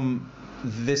from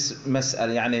this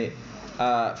mas'ala,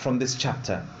 يعني from this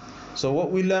chapter. So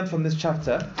what we learn from this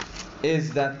chapter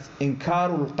is that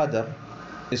inkarul qadr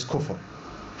is kufr,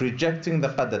 rejecting the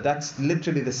qadr. That's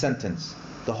literally the sentence.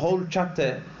 The whole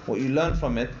chapter, what you learn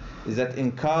from it is that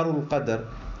inkarul qadr,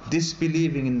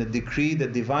 disbelieving in the decree, the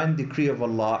divine decree of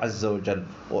Allah Azza wa Jal,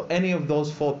 or any of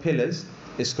those 4 pillars,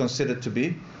 is considered to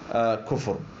be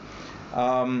kufr.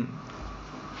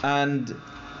 And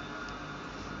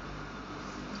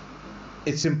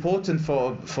it's important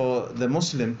for the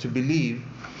Muslim to believe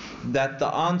that the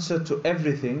answer to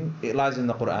everything, it lies in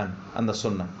the Quran and the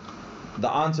Sunnah. The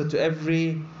answer to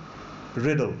every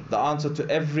riddle, the answer to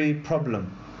every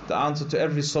problem, the answer to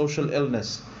every social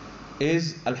illness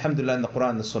is, alhamdulillah, in the Quran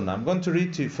and the Sunnah. I'm going to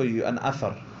read for you an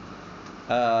athar.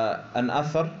 There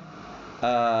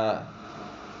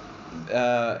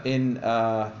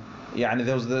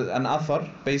was an athar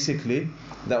basically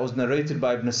that was narrated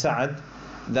by Ibn Sa'ad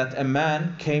that a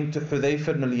man came to Hudhayfa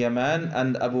ibn al-Yaman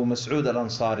and Abu Mas'ud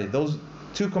al-Ansari, those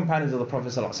two companions of the Prophet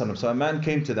ﷺ. So a man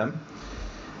came to them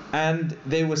and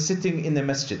they were sitting in the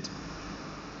masjid.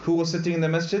 Who was sitting in the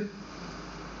masjid?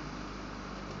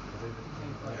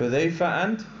 Hudhayfa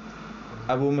and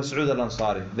Abu Mas'ud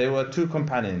al-Ansari. They were two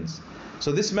companions.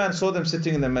 So this man saw them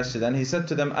sitting in the masjid and he said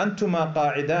to them, أَنْتُمَا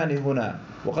قَاعِدَانِ هُنَا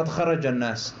وَقَدْ خَرَجَ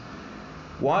النَّاسِ.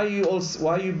 Why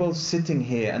are you both sitting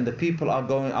here and the people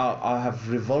have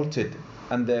revolted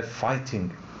and they're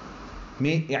fighting?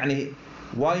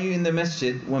 Why are you in the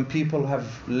masjid when people have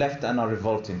left and are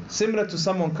revolting? Similar to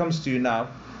someone comes to you now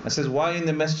and says, why are you in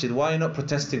the masjid? Why are you not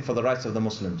protesting for the rights of the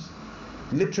Muslims?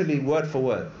 Literally word for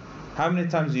word. How many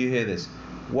times do you hear this?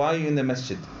 Why are you in the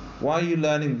masjid? Why are you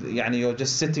learning? You're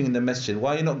just sitting in the masjid.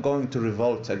 Why are you not going to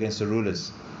revolt against the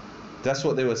rulers? That's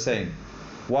what they were saying.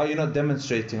 Why are you not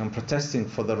demonstrating and protesting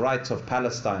for the rights of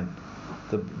Palestine?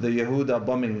 The Yahud are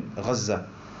bombing Gaza.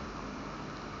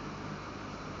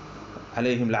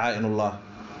 Alayhim la'a'inullah.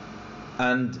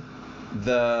 And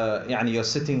you're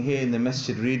sitting here in the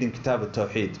masjid reading Kitab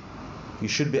At-Tawheed. You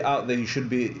should be out there, you should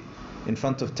be in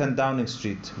front of 10 Downing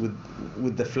Street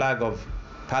with the flag of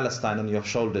Palestine on your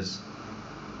shoulders.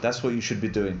 That's what you should be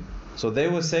doing. So they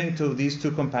were saying to these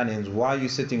two companions, why are you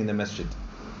sitting in the masjid?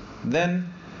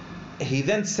 Then he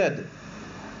then said,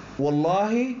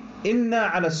 Wallahi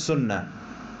inna ala sunnah.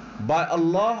 By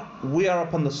Allah, we are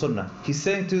upon the sunnah. He's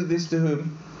saying this to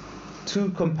whom? Two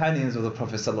companions of the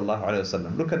Prophet sallallahu alaihi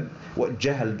wasallam. Look at what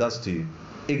jahl does to you.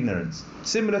 Ignorance.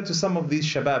 Similar to some of these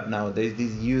shabab nowadays,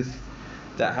 these youth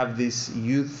that have this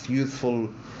youthful,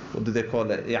 what do they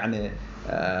call it?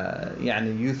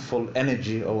 Youthful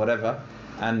energy or whatever,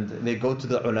 and they go to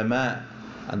the ulama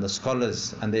and the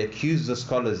scholars and they accuse the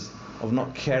scholars of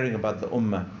not caring about the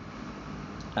ummah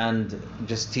and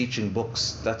just teaching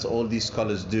books. That's all these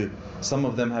scholars do. Some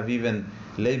of them have even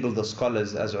labeled the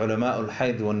scholars as ulama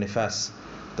al-hayd wal nifas,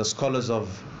 the scholars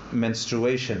of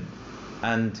menstruation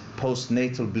and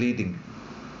postnatal bleeding,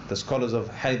 the scholars of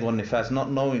hayd wal nifas, not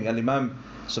knowing. Al-Imaam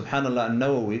subhanallah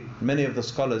al-Nawaawi, many of the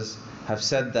scholars have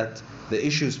said that the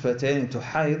issues pertaining to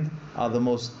hayd are the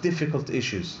most difficult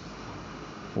issues.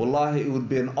 Wallahi, it would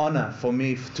be an honor for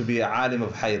me to be a alim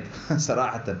of hayd.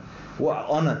 Sarahatan. What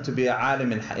honor to be a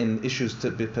alim in issues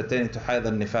pertaining to hayd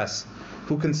and nifas.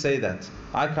 Who can say that?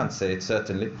 I can't say it,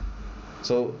 certainly.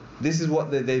 So this is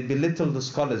what they belittle the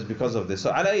scholars because of this. So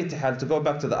ala ittihal, to go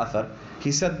back to the athar,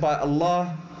 he said, by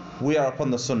Allah, we are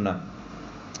upon the sunnah.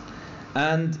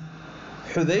 And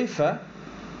Hudhayfa,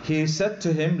 he said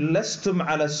to him, لستم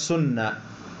على السنة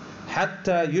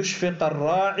حتى يشفق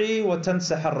الراعي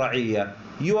وتنسح الرعية.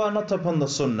 You are not upon the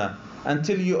sunnah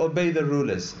until you obey the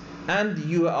rulers, and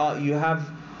you have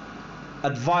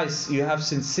advice, you have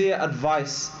sincere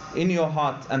advice in your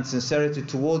heart and sincerity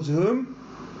towards whom?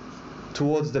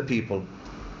 Towards the people.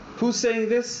 Who's saying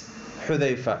this?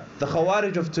 Hudhayfa. The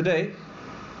Khawarij of today,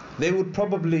 they would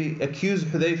probably accuse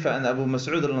Hudhayfa and Abu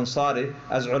Mas'ud al-Ansari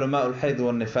as ulama al-hayd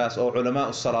wal nifas, or ulama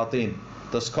al-salatin,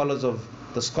 the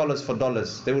scholars for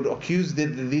dollars. They would accuse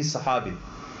these sahabi.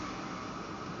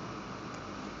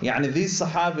 These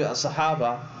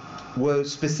sahaba were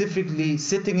specifically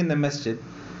sitting in the masjid,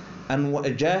 and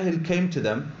a jahil came to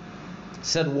them,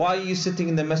 said, why are you sitting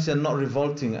in the masjid and not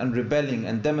revolting and rebelling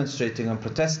and demonstrating and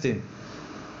protesting,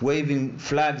 waving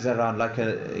flags around like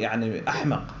a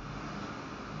ahmaq,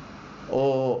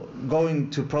 or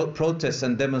going to protests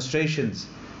and demonstrations,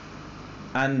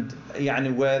 and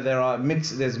where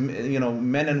there's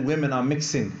men and women are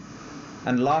mixing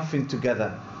and laughing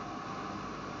together,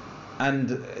 and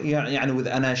with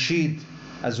anashid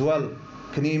as well.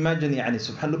 Can you imagine?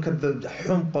 Subhanallah, look at the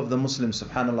humq of the Muslims,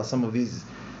 subhanallah, some of these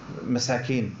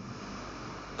masakeen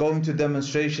going to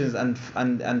demonstrations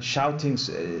and shouting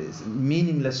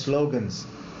meaningless slogans,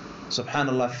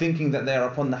 subhanallah, thinking that they are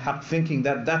upon the haqq, thinking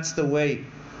that that's the way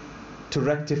to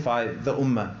rectify the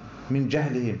ummah, min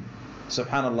jahlihim,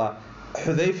 subhanallah.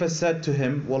 Hudhayfa said to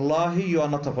him, Wallahi, you are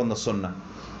not upon the sunnah.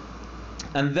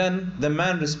 And then the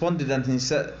man responded and he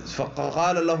said,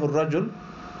 فَقَالَ لَهُ الرَّجُلُ,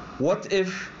 what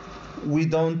if we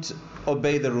don't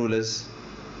obey the rulers?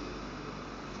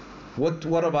 What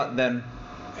about then?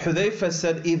 Hudhayfa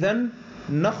said, إِذَنْ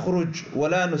نَخْرُجْ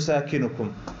وَلَا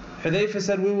نُسَاكِنُكُمْ. Hudhayfa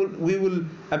said, we will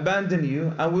abandon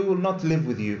you and we will not live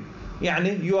with you.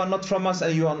 You are not from us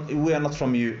and we are not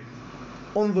from you.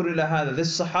 انظر إلى هذا.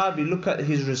 This Sahabi, look at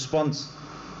his response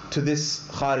to this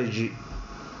Khariji,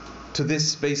 to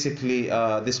this basically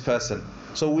this person.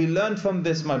 So we learn from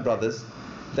this, my brothers,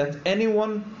 that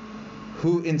anyone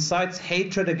who incites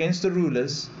hatred against the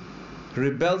rulers,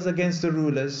 rebels against the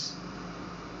rulers,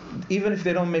 even if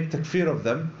they don't make takfir of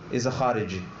them, is a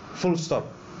Khariji. Full stop.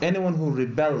 Anyone who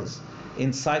rebels,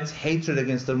 incites hatred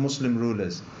against the Muslim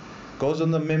rulers, goes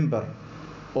on the minbar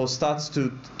or starts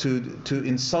to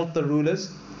insult the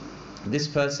rulers, this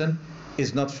person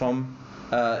is not from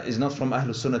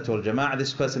Ahlus Sunnah wal Jama'ah.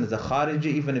 This person is a Khariji,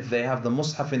 even if they have the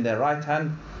Mus'haf in their right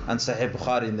hand and Sahih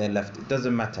Bukhari in their left. It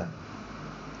doesn't matter.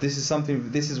 This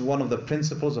is one of the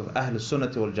principles of Ahlus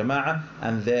Sunnah wal Jama'ah,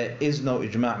 and there is no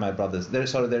ijma', my brothers. There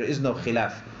is no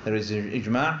khilaf. There is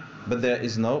ijma', but there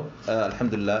is no,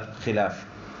 alhamdulillah, khilaf.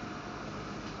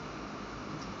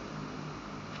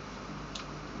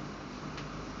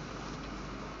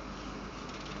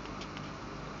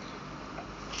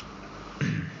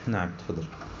 نعم تفضل.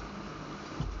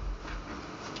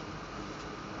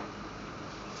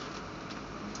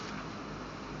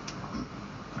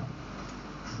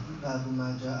 باب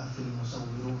ما جاء في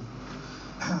المصورون.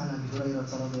 عن ابي هريره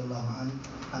رضي الله عنه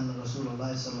ان رسول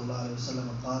الله صلى الله عليه وسلم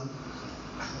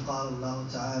قال الله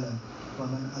تعالى: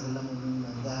 ومن اظلم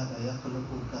ممن ذهب يخلق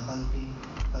كخلقي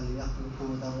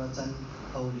فليخلقوا ذره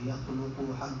او ليخلقوا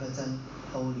حبه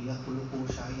او ليخلقوا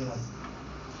شعيره.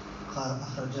 قال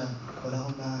أخرجاه.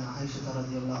 ولهما عن عائشة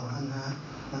رضي الله عنها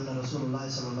أن رسول الله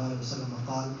صلى الله عليه وسلم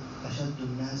قال: أشد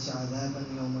الناس عذابا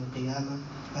يوم القيامة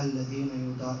الذين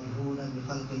يضاهئون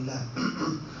بخلق الله.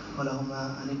 ولهما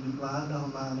عن ابن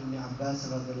عباس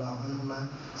رضي الله عنهما: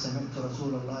 سمعت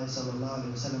رسول الله صلى الله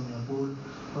عليه وسلم يقول: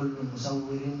 كل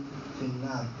مصور في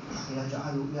النار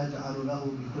يجعل له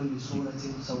بكل سورة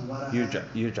صورها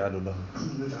يجعل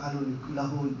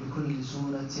له بكل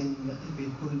سورة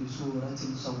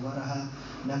صورها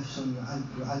نفس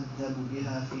يعذب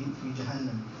بها في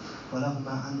جهنم.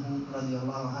 ولهما عنه رضي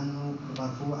الله عنه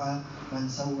مرفوعا: من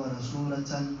صور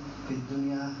سورة في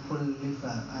الدنيا كلف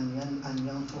أن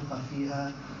ينفخ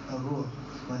فيها الروح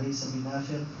وليس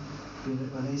بنافق.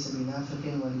 ولمسلم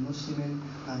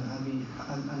عن أبي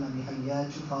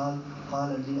حياج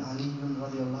قال لي علي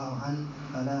رضي الله عنه: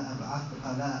 ألا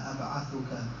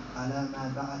أبعثك على ما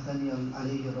بعثني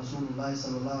عليه رسول الله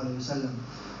صلى الله عليه وسلم: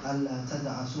 ألا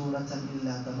تدع سورة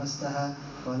إلا طمستها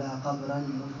ولا قبرا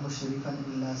مشرفا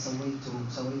إلا سويته.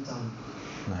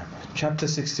 Chapter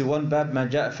 61, Bab Ma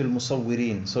Ja'a fil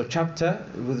Musawwirin. So chapter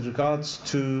with regards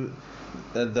to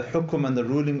the hukum and the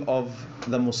ruling of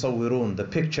the Musawwirun, the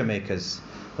picture makers.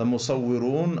 The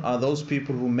Musawwirun are those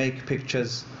people who make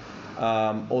pictures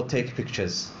or take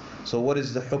pictures. So what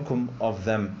is the hukum of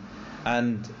them?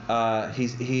 And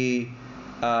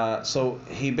so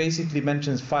he basically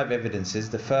mentions 5 evidences.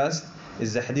 The first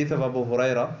is the hadith of Abu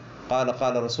Hurairah: قال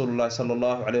رسول الله صلى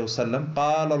الله عليه وسلم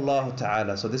قال الله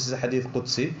تعالى. So this is a hadith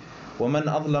Qudsi. وَمَنْ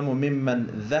أَظْلَمُ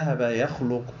مِمَّنْ ذَهَبَ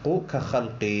يَخْلُقُ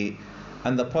كَخَلْقِي.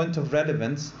 And the point of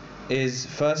relevance is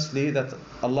firstly that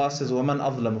Allah says وَمَنْ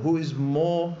أَظْلَمُ, who is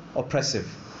more oppressive,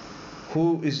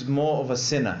 who is more of a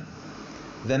sinner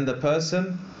than the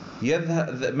person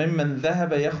مِمَّنْ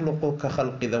ذَهَبَ يَخْلُقُ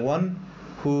كَخَلْقِي, the one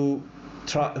who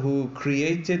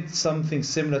created something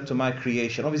similar to my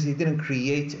creation. Obviously he didn't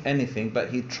create anything, but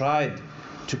he tried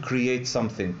to create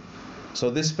something. So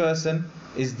this person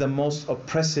is the most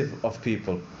oppressive of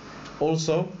people.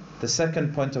 Also, the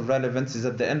second point of relevance is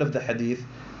at the end of the hadith,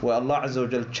 where Allah Azza wa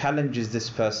Jal challenges this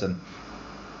person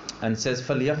and says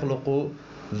فَلْيَخْلُقُوا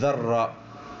ذَرَّ,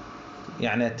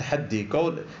 يعني التحدي.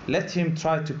 Go, let him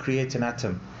try to create an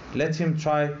atom, let him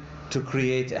try to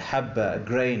create a habba, a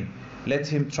grain, let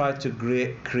him try to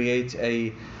create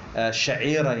a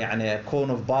sha'ira, يعني a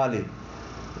corn of barley.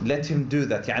 Let him do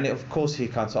that. يعني of course he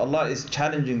can't. So Allah is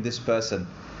challenging this person.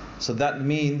 So that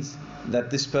means that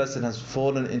this person has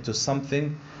fallen into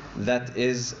something that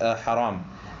is haram.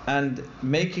 And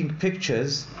making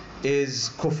pictures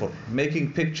is kufr.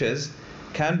 Making pictures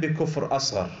can be kufr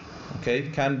asghar. Okay,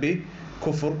 can be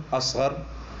kufr asghar,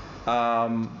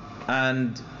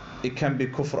 and it can be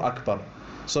kufr akbar.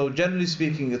 So generally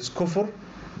speaking, it's kufr,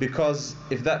 because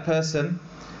if that person,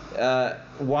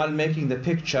 while making the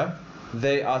picture,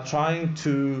 they are trying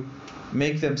to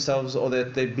make themselves, or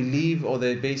that they believe, or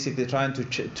they're basically trying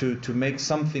to make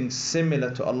something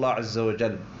similar to Allah Azza wa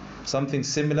Jal, something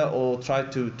similar, or try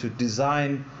to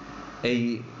design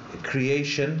a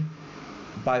creation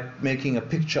by making a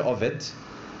picture of it,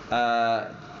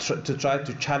 to try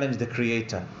to challenge the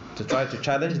creator,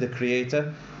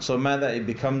 so man, that it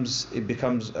becomes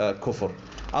kufr.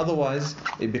 Otherwise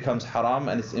it becomes haram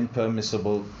and it's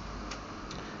impermissible.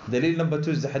 Dalil number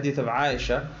 2 is the hadith of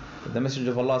Aisha. The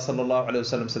Messenger of Allah sallallahu alaihi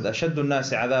wasallam said, "Ashaddu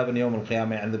an-nasi 'adhaban yawm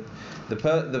al-qiyamah." And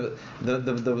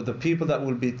the people that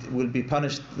will be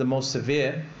punished the most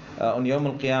severe on yawm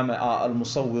al-qiyamah are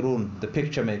al-musawwirun, the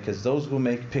picture makers, those who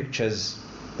make pictures.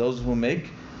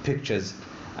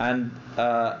 And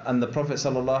the Prophet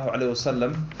sallallahu alaihi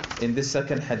wasallam in this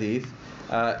second hadith,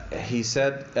 he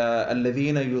said,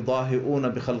 الَّذِينَ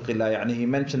يُضَاهِئُونَ بِخَلْقِ اللَّهِ. يعني he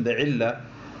mentioned the illah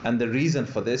and the reason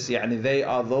for this. يعني they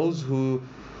are those who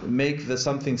make the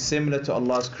something similar to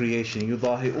Allah's creation.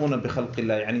 يُضَاهِئُونَ بِخَلْقِ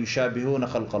اللَّهِ يعني يُشَابِهُونَ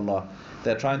خَلْقَ اللَّهِ.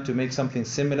 They're trying to make something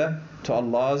similar to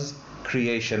Allah's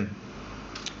creation.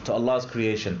 To Allah's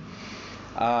creation.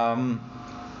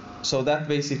 So that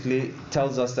basically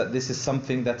tells us that this is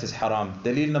something that is haram.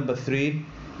 Dalil number 3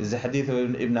 is the hadith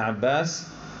of Ibn Abbas,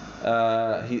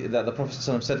 that the Prophet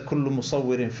ﷺ said, كُلُّ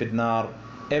مُصَوِّرٍ فِي النَّارِ.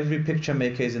 Every picture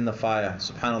maker is in the fire.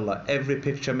 Subhanallah. Every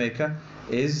picture maker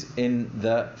is in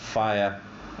the fire.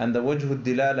 And the wajh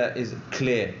al-dilala is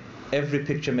clear. Every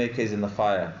picture maker is in the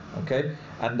fire. Okay?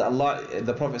 And Allah,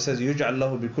 the Prophet says, يُجْعَلْ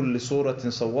لَهُ بِكُلِّ صُورَةٍ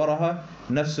صَوَّرَهَا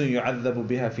نَفْسٌ يُعَذَّبُ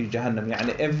بِهَا فِي جَهَنَّمْ.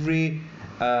 يعني every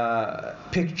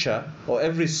picture or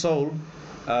every soul,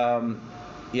 يعني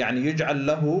يجعل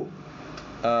له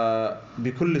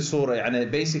بكل صورة,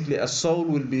 يعني basically a soul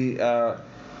will be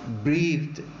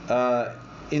breathed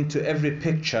into every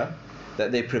picture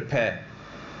that they prepare,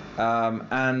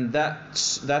 and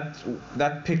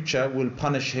that picture will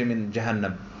punish him in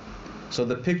Jahannam. So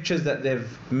the pictures that they've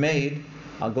made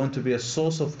are going to be a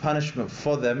source of punishment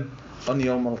for them on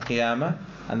Yawm al-Qiyamah,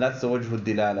 and that's the wajh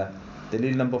al-dilala.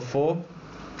 Dalil number 4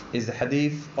 is the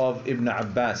hadith of Ibn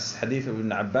Abbas. Hadith of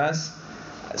Ibn Abbas,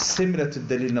 similar to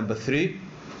Dalil number 3.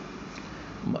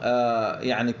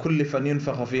 يعني كلف أن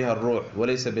ينفخ فيها الروح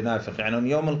وليس بنافخ. يعني on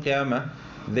Yawm al-Qiyamah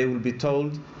they will be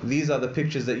told, these are the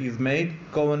pictures that you've made,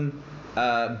 go and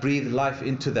breathe life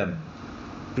into them.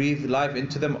 Breathe life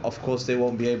into them. Of course they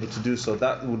won't be able to do so.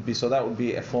 That would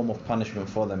be a form of punishment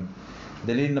for them.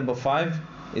 Dalil number 5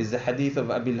 is the hadith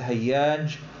of Abi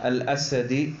al-Hayyaj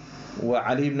al-Asadi wa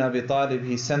Ali ibn Abi Talib.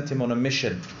 He sent him on a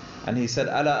mission and he said,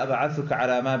 ألا أبعثك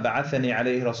على ما بعثني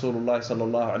عليه رسول الله صلى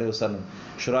الله عليه وسلم.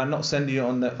 Should I not send you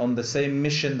on the same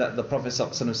mission that the Prophet صلى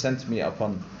الله عليه وسلم sent me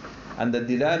upon? And the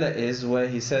dilala is where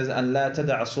he says, أن لا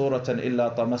تدع صورة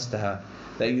إلا طمستها,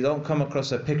 that you don't come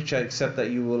across a picture except that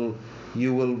you will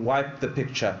wipe the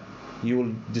picture, you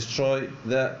will destroy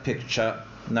the picture.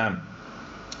 Naam.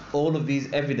 All of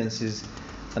these evidences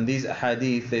and these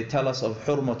ahadith, they tell us of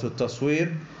hurmatu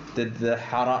taswir, the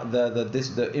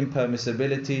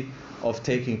impermissibility of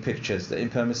taking pictures, the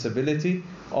impermissibility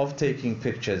of taking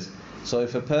pictures. So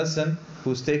if a person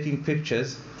who's taking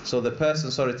pictures,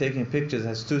 taking pictures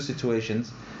has two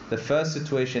situations. The first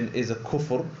situation is a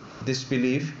kufr,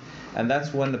 disbelief, and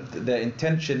that's when the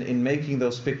intention in making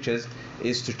those pictures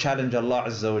is to challenge Allah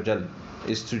Azza wa Jal,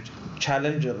 is to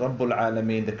challenge Rabbul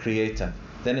Alameen, the Creator.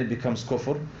 Then it becomes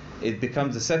kufr. It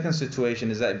becomes, the second situation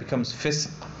is that it becomes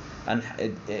fisq, and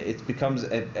it becomes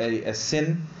a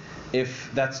sin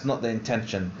if that's not the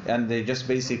intention, and they just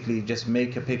basically just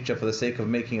make a picture for the sake of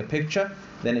making a picture.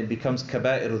 Then it becomes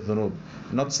kaba'ir al-dhunub,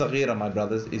 not saghira, my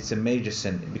brothers. It's a major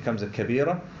sin. It becomes a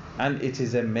kabira, and it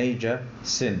is a major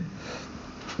sin.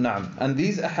 Naam. And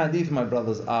these ahadith, my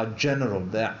brothers, are general.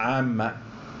 They're amma.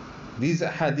 These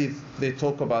ahadith, they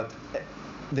talk about,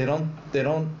 they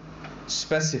don't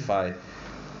specify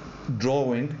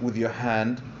drawing with your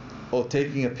hand or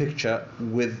taking a picture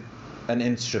with an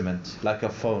instrument like a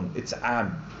phone. It's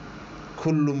am.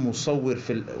 Kullu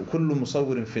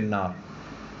musawwirin fi an-nar.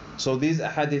 So these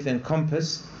ahadith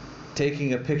encompass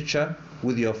taking a picture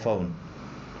with your phone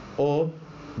or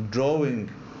drawing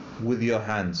with your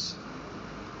hands,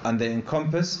 and they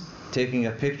encompass taking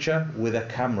a picture with a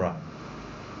camera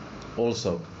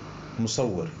also,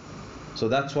 musawwir. So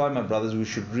that's why, my brothers, we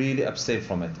should really abstain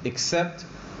from it, except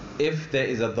if there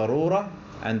is a darura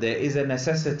and there is a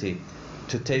necessity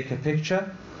to take a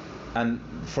picture. And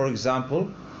for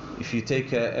example, if you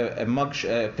take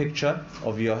a picture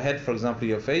of your head, for example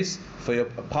your face, for your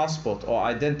passport or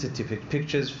identity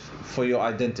pictures for your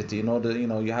identity, in order,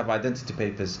 you have identity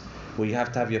papers where you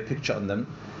have to have your picture on them,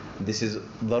 this is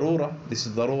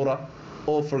darura.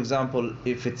 Or for example,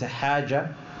 if it's a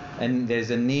haja and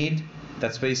there's a need,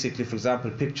 that's basically, for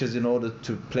example, pictures in order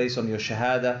to place on your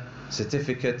shahada,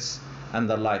 certificates and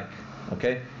the like.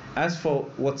 Okay. As for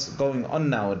what's going on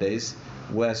nowadays,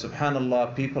 where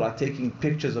subhanallah people are taking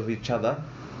pictures of each other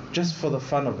just for the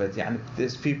fun of it,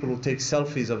 there's people who take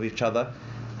selfies of each other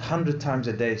 100 times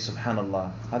a day,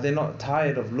 subhanallah. Are they not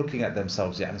tired of looking at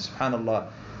themselves? Subhanallah,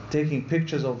 taking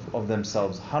pictures of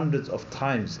themselves hundreds of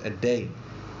times a day.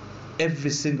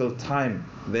 Every single time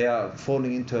they are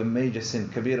falling into a major sin,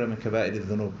 kabira min kaba'ir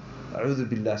al-dhunub. A'udhu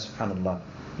billah, subhanallah.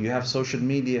 You have social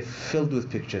media filled with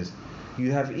pictures.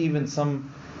 You have even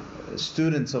some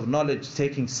students of knowledge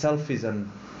taking selfies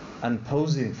and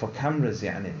posing for cameras.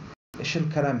 إيش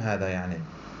الكلام هذا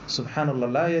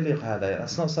Subhanallah, la yaliq hada.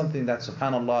 That's not something that,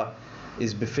 subhanallah,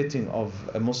 is befitting of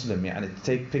a Muslim. Yani, to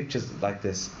take pictures like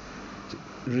this.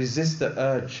 Resist the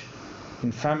urge.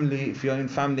 In family, if you're in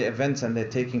family events and they're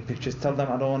taking pictures, tell them,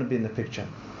 I don't want to be in the picture.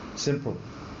 Simple.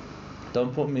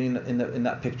 Don't put me in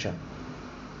that picture.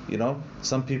 You know,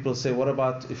 some people say, what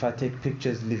about if I take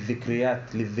pictures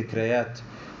lidhikriyat,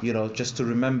 you know, just to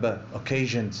remember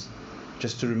occasions,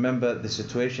 just to remember the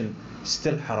situation.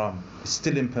 Still haram. It's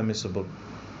still impermissible.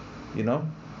 You know,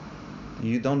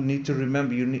 you don't need to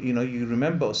remember. You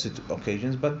remember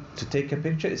occasions, but to take a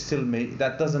picture is still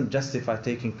that doesnn't justify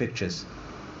taking pictures.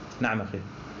 Na'am akhi.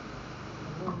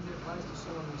 What would you advise to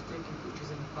someone who's taking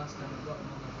pictures in the past and got them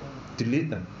on their phone? Delete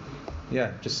them.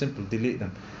 Yeah, just simple. Delete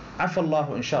them. عفى الله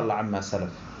إن شاء الله عما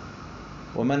سلف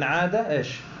ومن عاد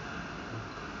إيش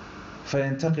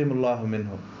فينتقم الله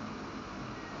منه.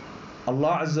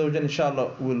 Allah Azza wa Jalla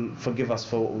inshallah will forgive us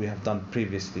for what we have done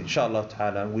previously. Inshallah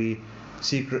ta'ala, we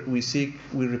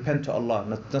repent to Allah.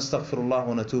 Nastaghfirullah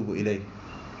wa natubu ilayh.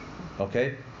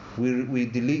 Okay? We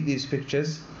delete these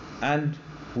pictures and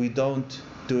we don't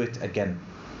do it again.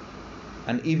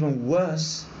 And even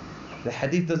worse, the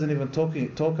hadith doesn't even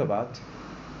talk about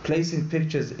placing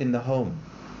pictures in the home.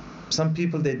 Some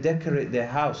people, they decorate their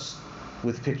house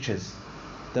with pictures.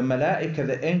 The malaika,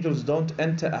 the angels, don't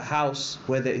enter a house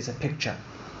where there is a picture.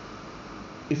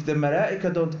 If the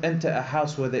malaika don't enter a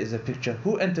house where there is a picture,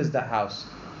 who enters that house?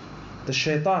 The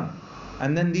shaitan.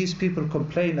 And then these people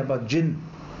complain about jinn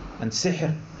and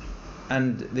sihr,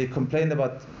 and they complain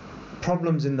about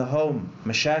problems in the home,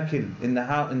 mashakil in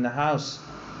the house.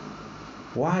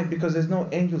 Why? Because there's no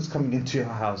angels coming into your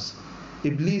house.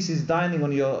 Iblis is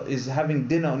is having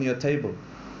dinner on your table,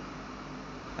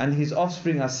 and his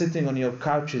offspring are sitting on your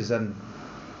couches and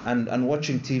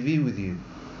watching TV with you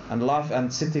and laugh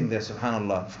and sitting there,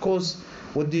 subhanallah. Of course,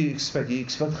 what do you expect? You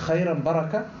expect khair and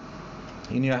barakah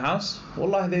in your house?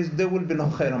 Wallahi, there will be no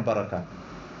khair and barakah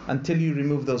until you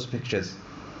remove those pictures.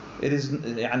 This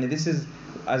is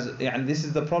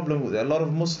the problem. A lot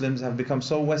of Muslims have become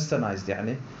so westernized,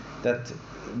 that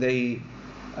they,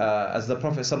 as the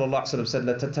Prophet ﷺ said,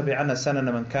 لَتَتَّبِعَنَّ سَنَنَ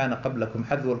مَنْ كَانَ قَبْلَكُمْ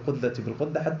حَذْوَ الْقُدَّةِ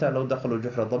بِالْقُدَّةِ حَتَّى لَوْ دَخَلُوا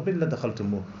جُحْرَ ضَبٍّ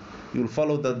لَدَخَلْتُمُوهُ. You will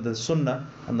follow the sunnah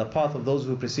and the path of those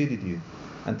who preceded you,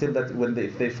 until that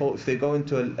if they go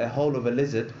into a hole of a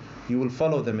lizard, you will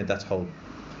follow them in that hole.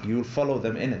 You will follow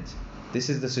them in it. This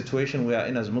is the situation we are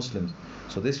in as Muslims.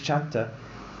 So this chapter,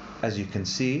 as you can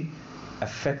see,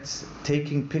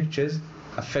 taking pictures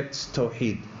affects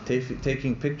Tawheed.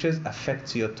 Taking pictures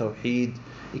affects your Tawheed.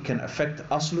 It can affect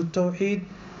Aslu Tawheed,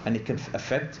 and it can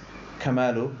affect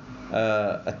Kamalu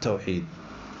At-Tawheed.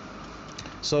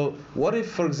 So what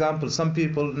if, for example, some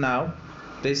people now,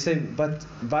 they say, but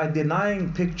by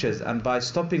denying pictures and by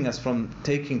stopping us from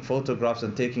taking photographs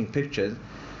and taking pictures,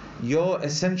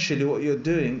 essentially what you're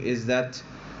doing is that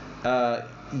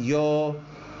you're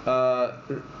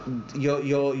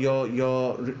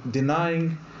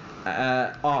denying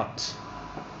art,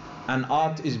 and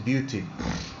art is beauty.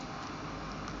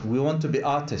 We want to be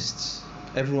artists.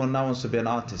 Everyone now wants to be an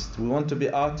artist. We want to be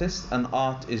artists, and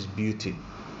art is beauty.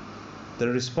 The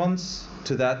response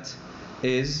to that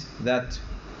is that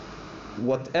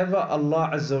whatever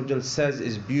Allah Azza wa Jal says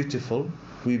is beautiful,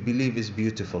 we believe is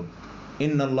beautiful.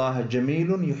 Inna Allah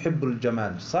jamilun yuhibbul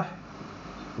jamal. Sah?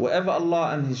 Whatever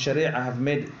Allah and His Sharia have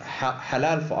made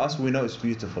halal for us, we know it's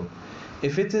beautiful.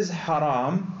 If it is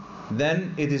haram,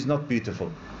 then it is not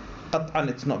beautiful. Qat'an,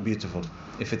 it's not beautiful.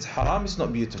 If it's haram, it's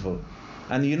not beautiful.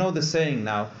 And you know the saying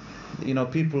now,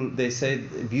 people, they say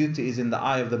beauty is in the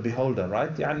eye of the beholder,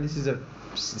 right? This is a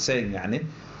saying,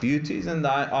 beauty is in the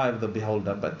eye of the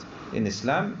beholder. But in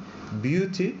Islam,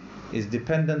 beauty is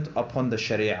dependent upon the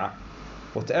Sharia.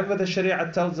 Whatever the Sharia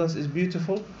tells us is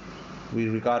beautiful, we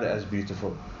regard it as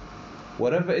beautiful.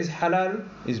 Whatever is halal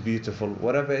is beautiful.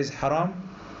 Whatever is haram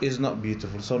is not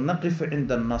beautiful. So نقف عند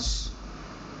النص.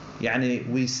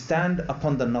 We stand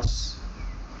upon the nas.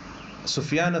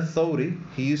 Sufyan al-Thawri,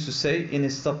 he used to say, إن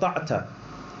استطعت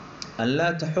أن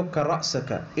لا تحك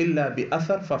رأسك إلا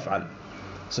بأثر فافعل.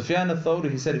 Sufyan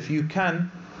al-Thawri, he said, if you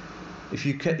can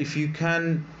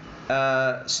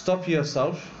stop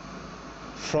yourself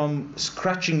from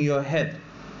scratching your head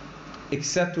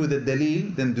except with a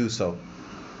dalil, then do so.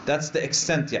 That's the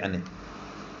extent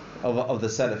of the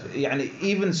Salaf.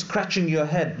 Even scratching your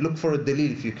head, look for a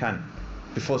dalil if you can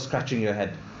before scratching your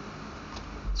head.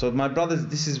 So my brothers,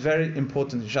 this is very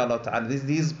important, inshallah ta'ala.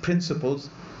 These principles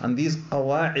and these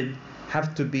qawa'id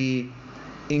have to be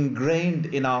ingrained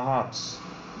in our hearts.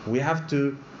 We have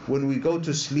to, when we go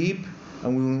to sleep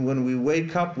and when we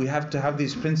wake up, we have to have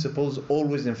these principles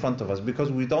always in front of us,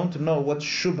 because we don't know what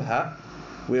shubha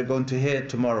we're going to hear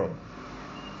tomorrow.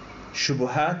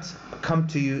 Shubuhat come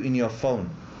to you in your phone.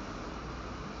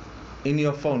 In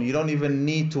your phone. You don't even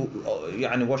need to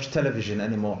watch television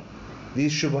anymore.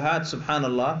 These shubuhat,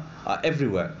 subhanallah, are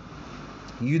everywhere.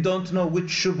 You don't know which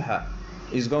shubha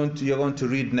you're going to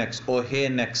read next or hear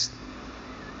next.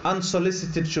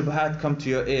 Unsolicited shubhat come to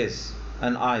your ears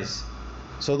and eyes.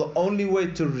 So the only way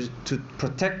to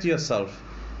protect yourself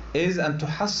is أن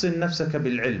تحصن نفسك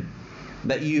بالعلم,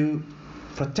 that you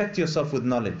protect yourself with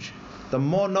knowledge. The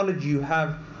more knowledge you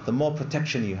have, the more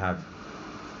protection you have.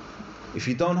 If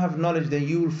you don't have knowledge, then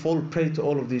you will fall prey to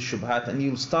all of these shubhat, and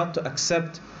you will start to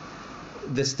accept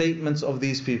the statements of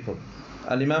these people.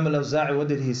 Al-Imaam Al-Awza'i, what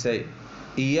did he say?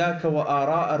 إياك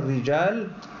وآراء الرجال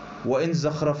وإن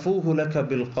زخرفوه لك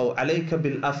بالقول عليك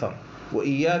بالأثر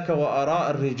وإياك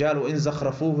وآراء الرجال وإن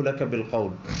زخرفوه لك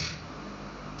بالقول.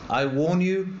 I warn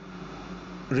you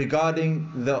regarding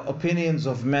the opinions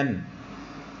of men,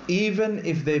 even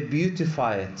if they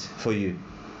beautify it for you,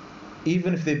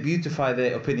 even if they beautify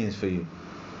their opinions for you.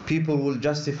 People will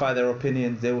justify their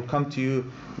opinions. They will come to you.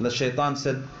 The shaitan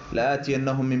said,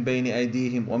 لآتينهم من بين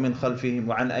أيديهم ومن خلفهم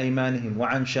وعن أيمانهم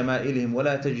وعن شمائلهم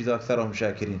ولا تجد أكثرهم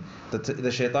شاكرين.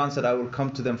 The shaitan said, I will come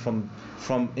to them from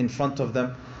in front of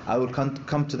them. I will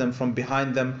come to them from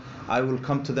behind them. I will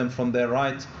come to them from their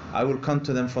right. I will come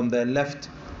to them from their left.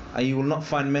 And you will not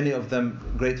find many of them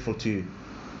grateful to you.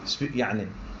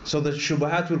 So the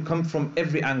shubuhat will come from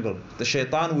every angle. The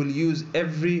shaitan will use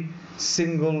every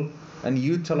single and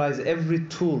utilize every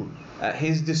tool at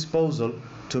his disposal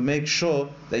to make sure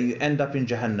that you end up in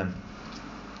Jahannam.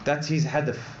 That's his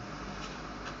hadaf.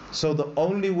 So the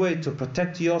only way to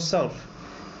protect yourself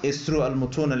is through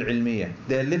al-mutun al-ilmiyah.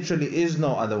 There literally is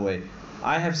no other way.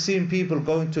 I have seen people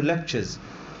going to lectures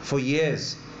for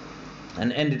years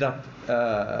and ended up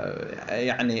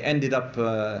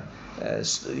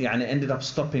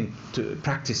stopping to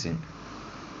practicing.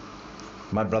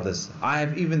 My brothers, I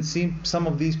have even seen some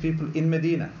of these people in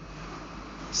Medina.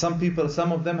 Some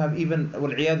of them have even,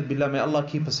 wal-iyad billah, may Allah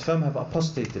keep us firm, have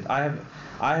apostated. I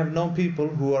have known people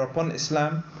who are upon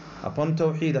Islam, upon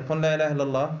Tawheed, upon La ilaha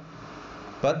illallah,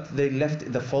 but they left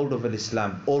the fold of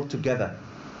Islam altogether.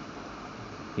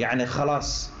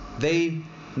 Khalas. They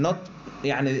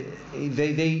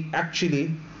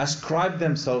actually ascribe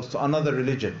themselves to another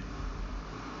religion.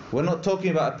 We're not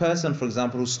talking about a person, for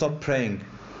example, who stopped praying.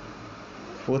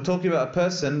 We're talking about a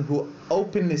person who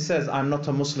openly says, I'm not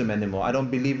a Muslim anymore, I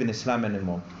don't believe in Islam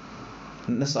anymore.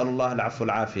 Nas'alullah al-afwa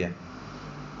al-afiyah.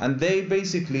 And they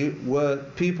basically were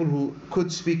people who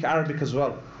could speak Arabic as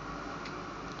well.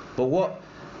 But what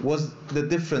was the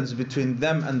difference between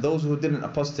them and those who didn't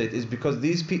apostate is because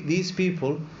these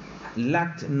people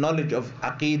lacked knowledge of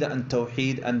Aqeedah and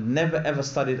Tawheed and never ever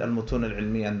studied al-mutun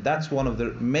al-ilmi, and that's one of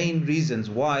the main reasons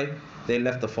why they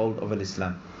left the fold of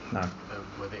Islam. Now,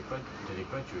 did they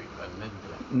graduate and then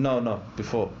left? No,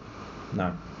 before.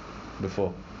 No,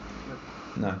 before.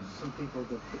 No. Some people,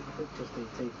 the pictures they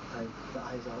take the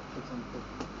eyes out, for example.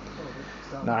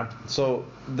 So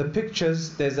the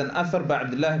pictures, there's an athar by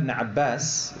Abdullah ibn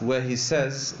Abbas where he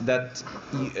says that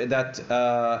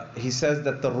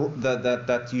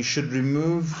you should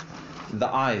remove the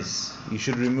eyes. You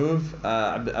should remove.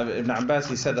 Ibn Abbas,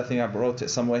 he said, I think I wrote it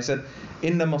somewhere. He said,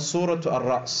 "Innama suratu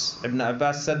ar-ra's." Ibn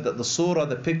Abbas said that the surah,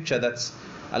 the picture that's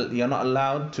you're not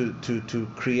allowed to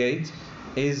create,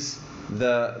 is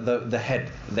the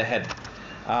head.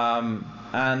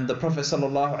 And the Prophet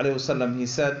sallallahu alaihi wasallam, he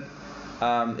said.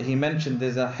 He mentioned,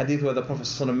 there's a hadith where the Prophet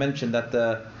ﷺ mentioned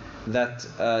that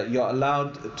you're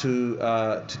allowed to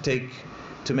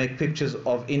make pictures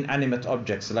of inanimate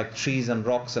objects like trees and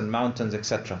rocks and mountains,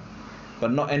 etc.,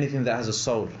 but not anything that has a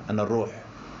soul and a ruh.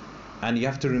 And you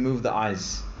have to remove the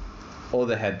eyes or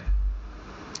the head.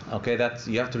 Okay,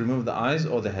 you have to remove the eyes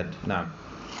or the head. Now.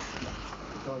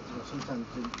 Because sometimes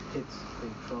the kids they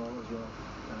draw as well,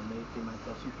 and they might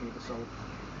also create a soul.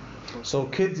 So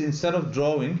kids, instead of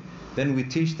drawing, then we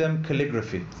teach them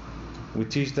calligraphy. We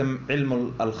teach them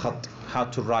ilm al-khat, how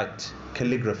to write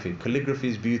calligraphy. Calligraphy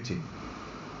is beauty.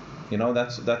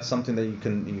 That's something that you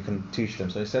can teach them.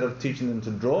 So instead of teaching them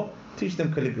to draw, teach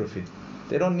them calligraphy.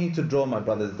 They don't need to draw, my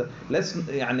brothers. Let's not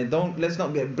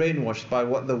get brainwashed by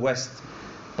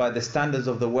by the standards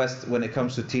of the West when it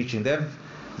comes to teaching.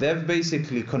 They've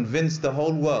basically convinced the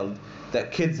whole world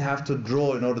that kids have to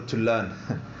draw in order to learn.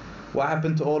 What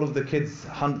happened to all of the kids,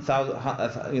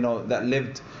 that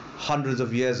lived hundreds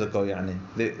of years ago?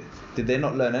 Did they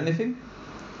not learn anything?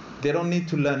 They don't need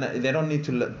to learn. They don't need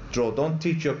to draw. Don't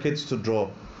teach your kids to draw.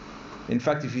 In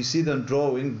fact, if you see them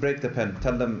drawing, break the pen.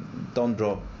 Tell them don't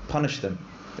draw. Punish them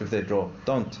if they draw.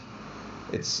 Don't.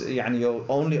 It's you're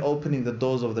only opening the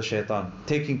doors of the shaitan.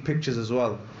 Taking pictures as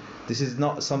well. This is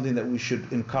not something that we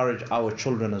should encourage our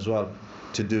children as well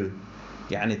to do.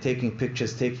 Taking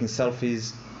pictures, taking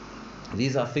selfies.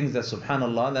 These are things that,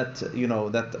 subhanallah, that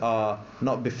that are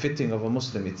not befitting of a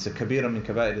Muslim. It's a kabira min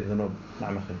kabair al-dhunub.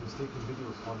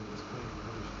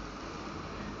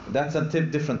 That's a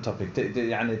different topic.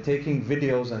 Taking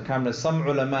videos and cameras. Some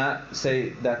ulama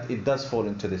say that it does fall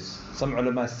into this. Some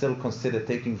ulama still consider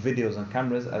taking videos and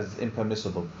cameras as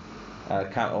impermissible,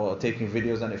 or taking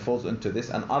videos, and it falls into this.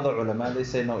 And other ulama, they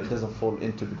say no, it doesn't fall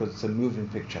into, because it's a moving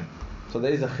picture. So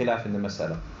there is a khilaf in the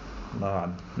masala.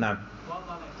 Naam. What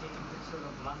about like taking pictures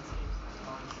of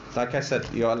landscapes? Like I said,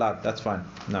 you're allowed. That's fine.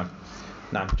 Naam.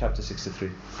 Chapter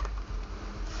 63.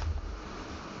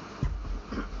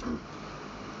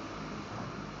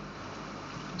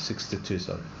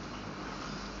 Sorry.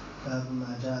 باب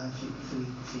ما جاء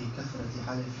في كثرة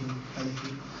حلف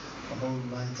وقول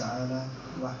الله تعالى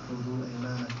واحفظوا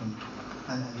أيمانكم.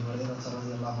 عن أبي هريرة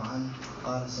رضي الله عنه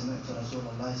قال سمعت رسول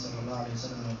الله صلى الله عليه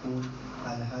وسلم يقول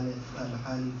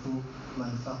الحلف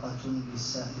منفقة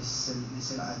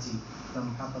للسلعة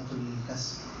ممحقة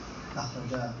للكسب.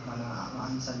 أخرجا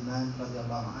عن سلمان رضي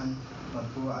الله عنه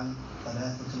مرفوعا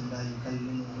ثلاثة لا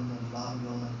يكلمهم الله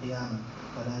يوم القيامة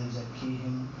ولا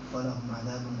يزكيهم ولهم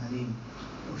عذاب أليم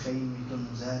وشيمة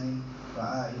زان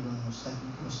وعائد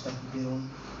مستكبر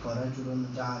ورجل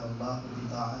جعل الله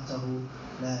بضاعته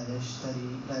لا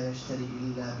يشتري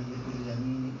إلا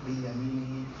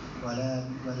بيمينه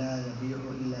ولا يبيع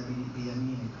إلا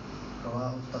بيمينه.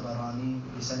 رواه الطبراني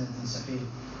بسند صحيح.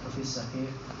 وفي الصحيح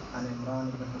عن عمران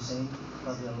بن حسين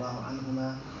رضي الله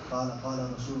عنهما قال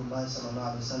رسول الله صلى الله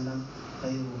عليه وسلم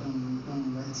خير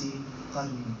أمتي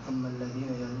قرني ثم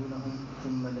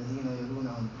الذين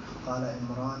يلونهم. قال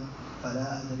عمران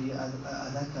فلا أدري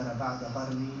أذكر بعد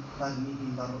قرنه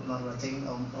مرتين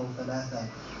أو ثلاثة.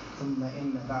 ثم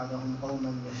إن بعدهم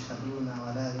قوما يشهدون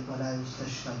ولا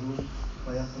يستشهدون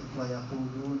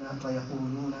ويقولون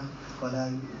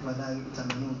ولا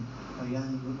يؤتمنون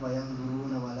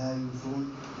وينظرون ولا يوفون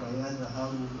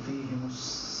ويظهر فيهم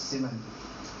السمن.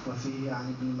 وفيه عن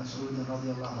ابن مسعود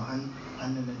رضي الله عنه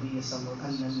أن النبي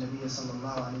صلى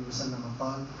الله عليه وسلم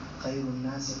قال خير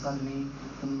الناس قرني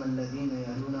ثم الذين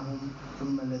يلونهم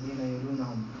ثم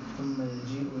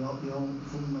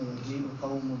يجيء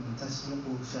قوم تسبق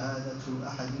شهادة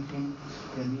أحدكم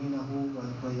يمينه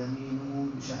ويمينه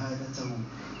شهادته.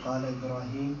 قال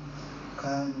إبراهيم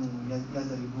كانوا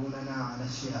يضربوننا على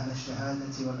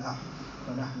الشهادة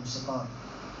ونحن صغار.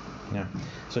 Yeah.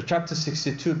 So chapter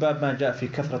 62, باب ما جاء في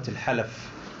كثرة الحلف,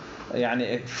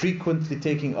 frequently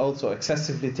taking oaths or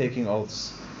excessively taking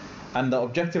oaths. And the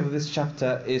objective of this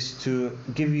chapter is to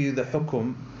give you the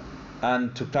hukum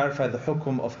and to clarify the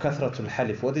hukum of kathratul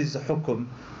halif. What is the hukum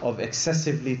of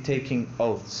excessively taking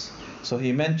oaths? So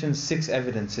he mentions 6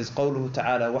 evidences. قوله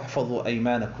تعالى واحفظوا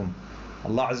أيمانكم.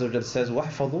 Allah Azza wa Jalla says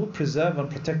واحفظوا, preserve and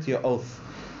protect your oath.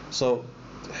 So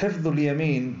حفظ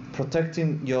اليمين,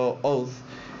 protecting your oath,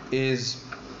 is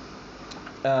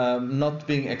not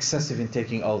being excessive in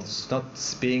taking oaths, not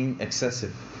being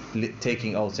excessive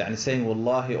taking oaths, saying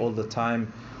wallahi all the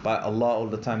time, by Allah all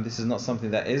the time. This is not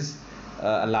something that is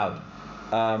allowed.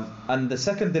 And the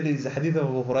second dalil is the hadith of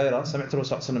Abu Hurairah, سمعت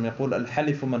الرسول صلى الله عليه وسلم يقول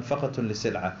الحلف منفقة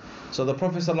للسلعة. So the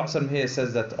Prophet صلى الله عليه وسلم here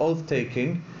says that oath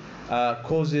taking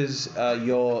causes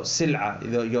your sil'a,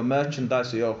 your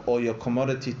merchandise or your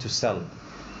commodity to sell.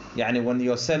 When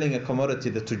you're selling a commodity,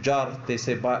 the tujar, they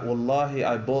say, wallahi,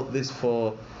 I bought this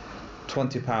for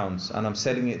 £20 and I'm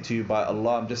selling it to you, by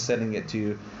Allah, I'm just selling it to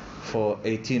you for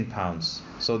 £18.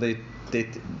 So they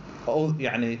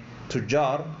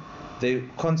tujar, they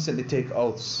constantly take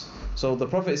oaths. So the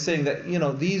Prophet is saying that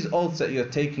these oaths that you're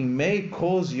taking may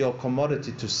cause your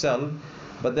commodity to sell,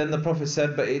 but then the Prophet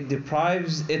said, but it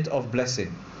deprives it of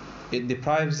blessing. It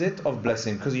deprives it of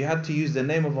blessing, because you had to use the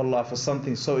name of Allah for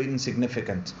something so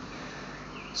insignificant.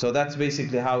 So that's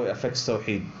basically how it affects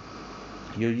Tawheed.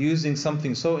 You're using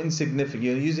something so insignificant,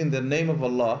 you're using the name of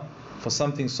Allah for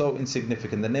something so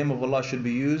insignificant. The name of Allah should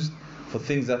be used for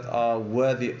things that are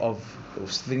worthy so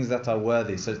things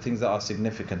that are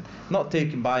significant. Not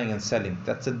buying and selling.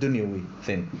 That's a dunyawi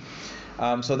thing.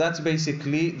 So that's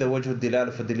basically the wajh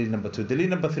dilala for dalil number 2. Dalil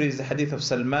number 3 is the hadith of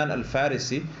Salman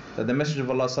al-Farisi, that the Messenger of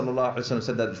Allah sallallahu alaihi wasallam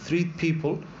said that 3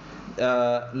 people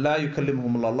la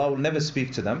yukallimuhum Allah will never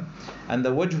speak to them. And the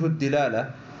wajh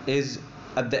dilala is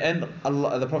at the end,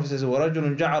 the Prophet says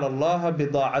وَرَجُلٌ جَعَلَ اللَّهَ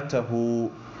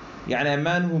بِضَاعَتَهُ, a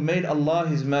man who made Allah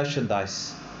his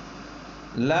merchandise.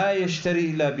 لا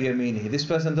يشتري إلا بيمينه, this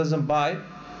person doesn't buy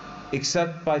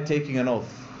except by taking an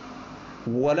oath.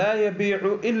 وَلَا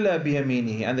يَبِيعُ إِلَّا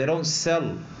بِيَمِينِهِ, and they don't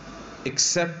sell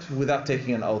except without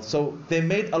taking an oath. So they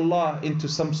made Allah into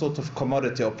some sort of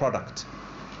commodity or product.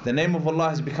 The name of Allah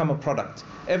has become a product.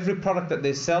 Every product that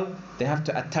they sell, they have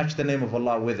to attach the name of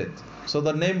Allah with it. So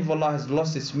the name of Allah has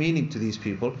lost its meaning to these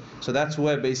people. So that's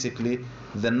where basically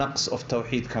the naqs of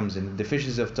Tawheed comes in, the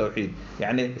deficiency of Tawheed.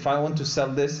 Yani if I want to sell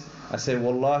this, I say,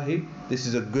 Wallahi, this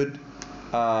is a good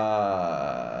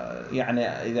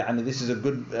this is a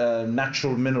good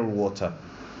natural mineral water.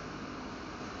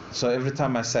 So every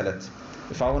time I sell it,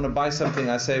 if I want to buy something,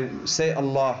 I say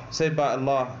Allah, say by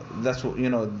Allah, that's what,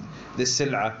 this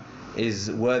sil'ah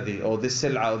is worthy, or this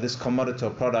sil'ah or this commodity or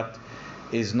product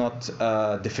is not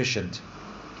deficient,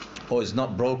 or is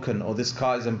not broken, or this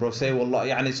car isn't broken. Say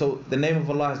Wallah, so the name of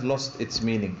Allah has lost its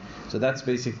meaning. So that's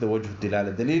basically the wajh of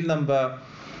dilala. Dalil number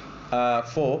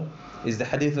 4 is the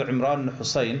hadith of Imran ibn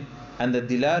Husayn, and the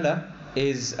dilala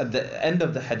is at the end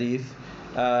of the hadith.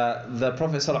 The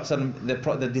Prophet ﷺ, the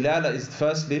dilala is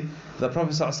firstly, the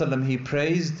Prophet ﷺ, he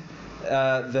praised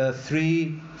the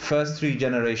first three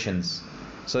generations.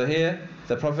 So here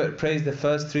the Prophet praised the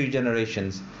first 3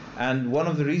 generations, and one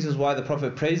of the reasons why the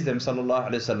Prophet praised them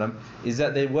ﷺ is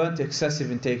that they weren't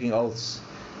excessive in taking oaths.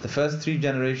 The first 3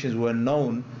 generations were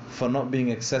known for not being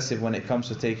excessive when it comes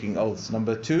to taking oaths.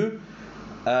 Number 2,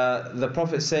 the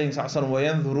Prophet saying ﷺ,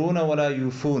 وَيَنْظُرُونَ وَلَا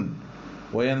يُوفُونَ.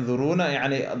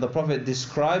 وَيَنْظُرُونَ, the Prophet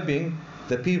describing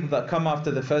the people that come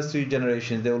after the first 3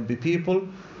 generations. There will be people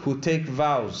who take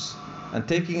vows, and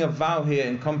taking a vow here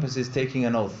encompasses taking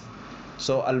an oath.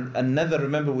 So another,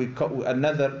 remember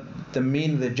another,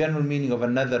 the general meaning of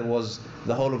another was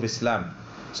the whole of Islam.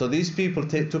 So these people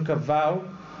took a vow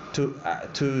to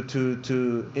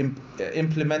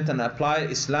implement and apply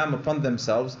Islam upon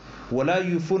themselves. وَلَا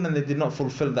يُوفُونَ, and they did not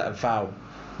fulfill that vow.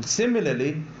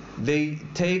 Similarly, they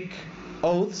take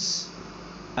oaths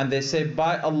and they say,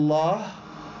 by Allah,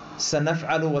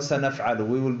 sanaf'alu wa sanaf'alu,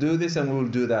 we will do this and we will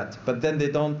do that, but then they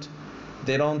don't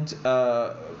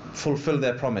fulfill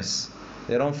their promise.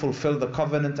 They don't fulfill the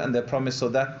covenant and their promise. So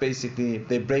that basically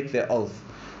they break their oath.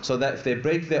 So that if they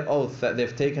break their oath that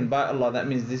they've taken by Allah, that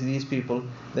means these people,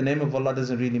 the name of Allah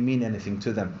doesn't really mean anything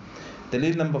to them.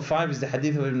 Dalil number 5 is the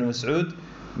hadith of Ibn Mas'ud.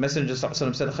 Messenger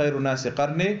ﷺ said, خير الناس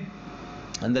قرني,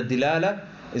 and the dilala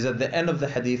is at the end of the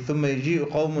hadith. ثم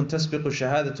يجيء قوم تسبق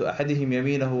شهادة أحدهم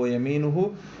يمينه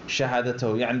ويمينه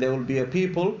شهادته. يعني there will be a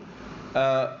people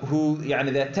who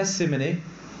their testimony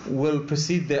will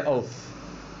precede their oath.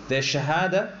 Their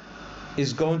shahada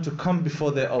is going to come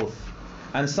before their oath,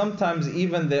 and sometimes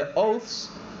even their oaths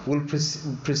will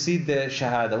precede their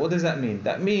shahada. What does that mean?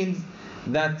 That means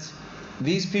that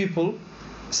these people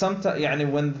sometimes,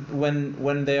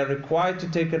 when they are required to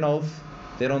take an oath,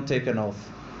 they don't take an oath.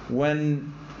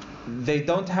 When they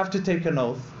don't have to take an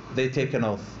oath, they take an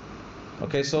oath.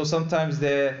 Okay, so sometimes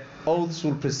their oaths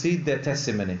will precede their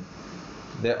testimony.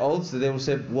 Their oaths, they will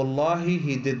say, Wallahi,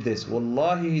 he did this.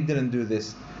 Wallahi, he didn't do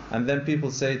this. And then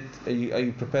people say, are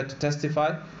you prepared to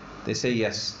testify? They say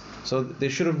yes. So they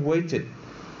should have waited.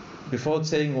 Before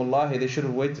saying Wallahi, they should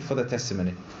have waited for the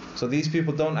testimony. So these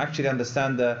people don't actually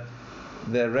understand have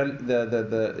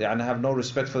no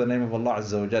respect for the name of Allah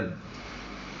Azza wa Jal.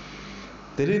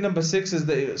 Dalil number 6 is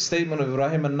the statement of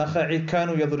Ibrahim al-Nakha'i,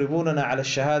 كانوا يضربوننا على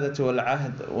الشهادة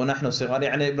والعهد ونحن صغار.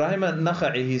 Ibrahim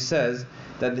al-Nakha'i, he says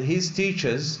that his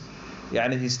teachers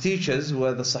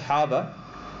were the Sahaba.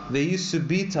 They used to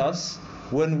beat us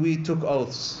when we took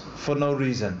oaths for no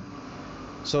reason.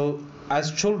 So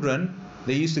as children,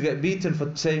 they used to get beaten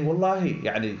for saying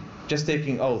Wallahi, just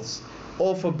taking oaths,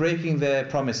 or for breaking their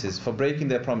promises.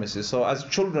 So as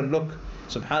children, look,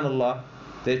 subhanallah,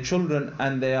 they're children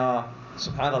and they are,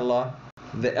 subhanallah,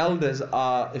 the elders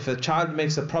are, if a child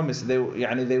makes a promise, they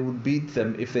would beat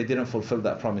them if they didn't fulfill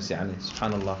that promise,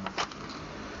 subhanallah.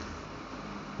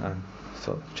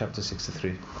 So chapter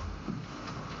 63.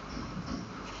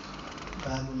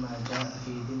 باب ما جاء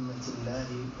في ذمة الله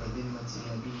وذمة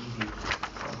نبيه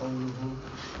وقوله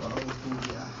وأوفوا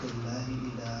بعهد الله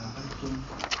إذا عهدتم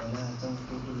ولا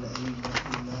تنقضوا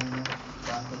الأيمان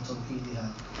بعد توكيدها.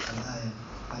 الآية.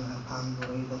 عن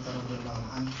هريرة رضي الله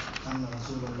عنه أن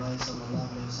رسول الله صلى الله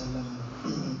عليه وسلم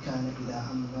كان إذا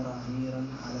أمر أميرا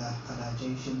على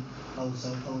جيش أو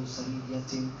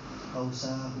سرية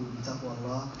أوصاه بتقوى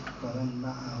الله ومن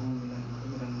معه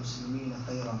من المسلمين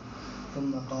خيرا،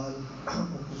 ثم قال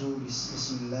اغزوا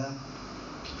بسم الله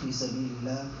في سبيل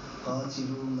الله،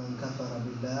 قاتلوا من كفر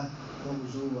بالله،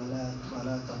 اغزوا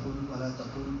ولا تقولوا ولا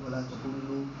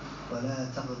تغدروا ولا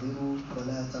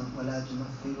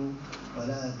تمثلوا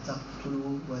ولا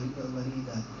تقتلوا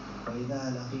وليدا، وإذا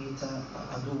لقيت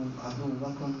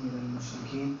عدوكم من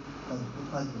المشركين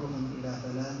فادعوهم إلى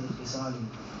 3 خصال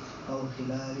أو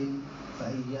خلال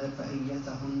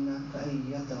فأيتهن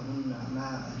ما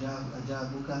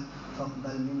أجابك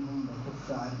فاقبل منهم وكف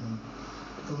عنهم،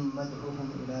 ثم ادعوهم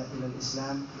إلى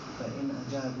الإسلام، فإن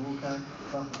أجابوك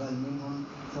فاقبل منهم،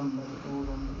 ثم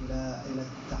ادعوهم إلى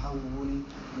التحول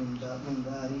من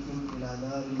دارهم إلى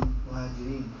دار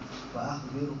المهاجرين،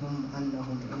 وأخبرهم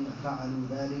أنهم إن فعلوا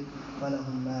ذلك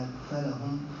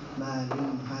فلهم ما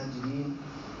للمهاجرين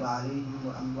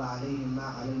وعليهم ما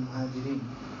على المهاجرين،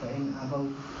 فإن أبوا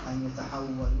أن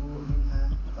يتحولوا منها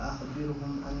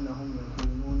فأخبرهم أنهم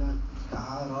يكونون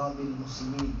كأعراب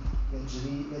المسلمين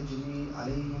يجري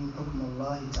عليهم حكم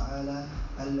الله تعالى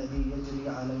الذي يجري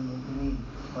على المؤمنين،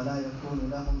 ولا يكون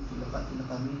لهم في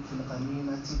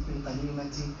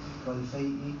الغنيمة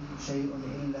والفيء شيء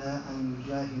إلا أن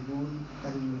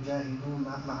يجاهدوا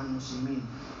مع المسلمين،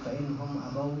 فإنهم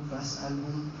أبوا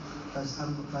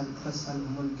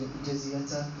فاسألهم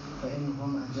الجزية،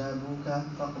 فإنهم أجابوك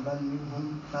فاقبل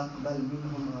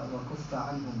منهم وكف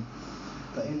عنهم،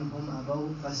 فإنهم أبوا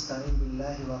فاستعن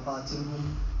بالله وقاتلهم،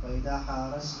 وإذا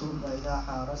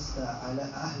حارست على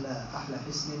أهل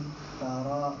حصن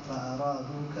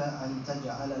فأرادوك أن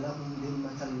تجعل لهم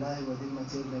ذمة الله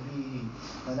وذمة نبيه،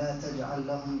 فلا تجعل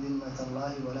لهم ذمة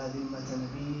الله ولا ذمة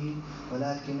نبيه،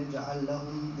 ولكن اجعل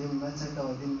لهم ذمتك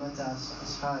وذمة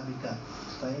أصحابك،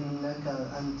 فإنك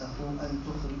أن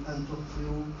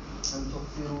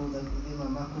تغفروا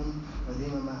ذممكم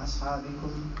وذمم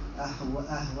أصحابكم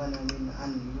أهون من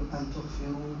أن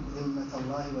تغفروا ذمة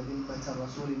الله وذمة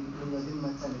الرسول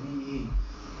وذمة نبيه.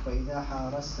 وإذا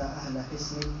حارست أهل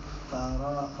حصن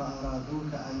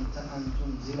فأرادوك أن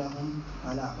تنزلهم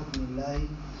على حكم الله،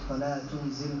 فلا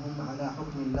تنزلهم على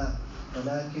حكم الله،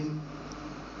 ولكن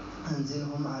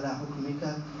أنزلهم على حكمك،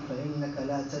 فإنك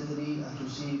لا تدري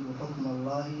أتصيب حكم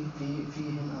الله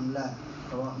فيهم أم لا.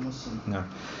 رواه مسلم. No.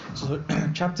 So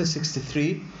chapter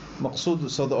 63, مقصود,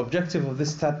 so the objective of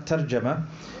this tarjama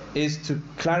is to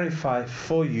clarify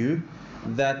for you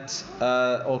that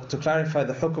or to clarify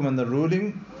the hukum and the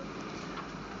ruling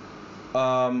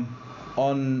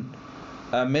on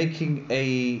making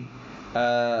a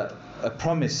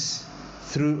promise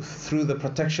through the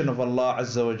protection of Allah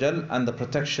Azza wa Jal and the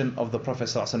protection of the Prophet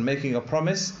Sallallahu Alaihi Wasallam, making a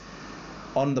promise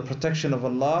on the protection of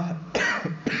Allah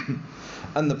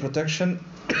and the protection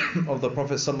of the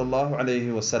Prophet Sallallahu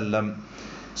Alaihi Wasallam.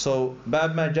 So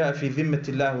bab ma ja'a fi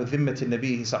dhimmatillah wa dhimmati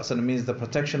nabihi sallallahu alaihi wasallam means the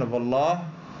protection of Allah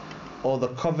or the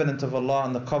covenant of Allah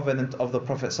and the covenant of the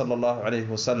Prophet Sallallahu Alaihi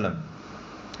Wasallam.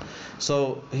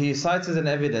 So he cites as an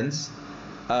evidence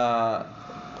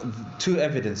two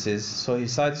evidences. So he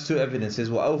cites two evidences.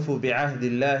 وَأَوْفُوا بِعَهْدِ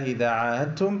اللَّهِ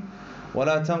إِذَا عَاهَدتُّمْ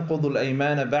وَلَا تَنْقُضُوا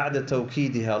الْأَيْمَانَ بَعْدَ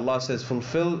تَوْكِيدِهَا. Allah says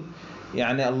fulfill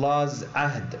Allah's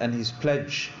ahd and His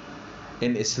pledge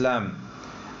in Islam.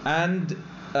 And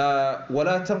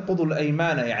وَلَا تَنْقُضُوا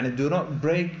الْأَيْمَانَ do not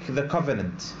break the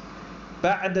covenant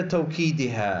بَعْدَ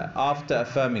تَوْكِيدِهَا after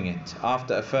affirming it.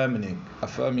 After affirming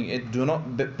it, do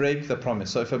not break the promise.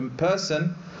 So if a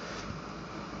person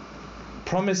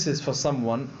promises for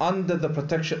someone under the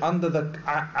protection, under the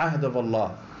ahd of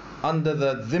Allah, under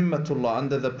the dhimmatullah,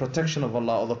 under the protection of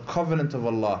Allah or the covenant of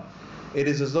Allah, it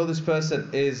is as though this person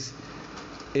is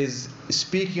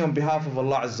speaking on behalf of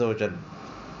Allah Azza wa Jal.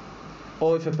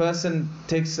 Or if a person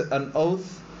takes an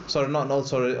oath,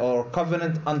 or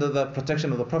covenant under the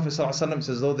protection of the Prophet Sallallahu Alaihi Wasallam, it's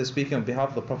as though they're speaking on behalf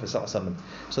of the Prophet Sallallahu Alaihi Wasallam.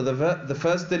 So the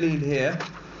first dalil here,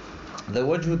 the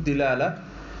wajhu dilala,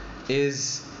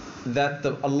 is that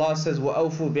Allah says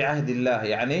وَأَوْفُوا بِعَهْدِ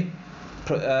اللَّهِ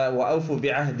وَأَوْفُوا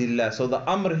بِعَهْدِ اللَّهِ. So the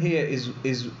amr here is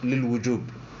lil wujub,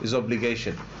 is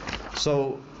obligation.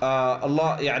 So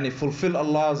Allah fulfill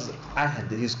Allah's ahd,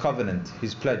 His covenant,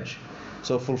 His pledge.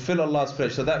 So fulfill Allah's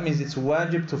pledge. So that means it's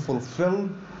wajib to fulfill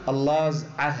Allah's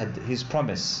ahd, His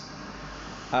promise.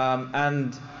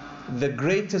 And the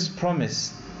greatest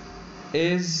promise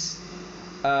is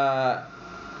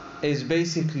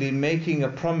basically making a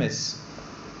promise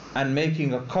and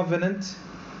making a covenant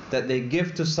that they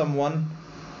give to someone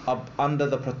under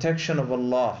the protection of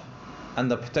Allah and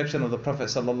the protection of the Prophet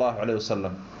Sallallahu Alaihi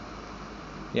Wasallam.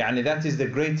 That is the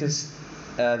greatest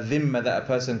dhimma that a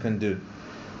person can do.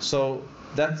 So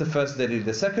that's the first dalil.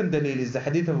 The second dalil is the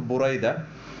hadith of Buraidah,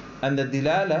 and the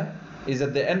dilala is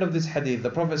at the end of this hadith, the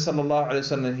Prophet Sallallahu Alaihi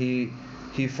Wasallam,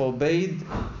 he forbade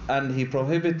and he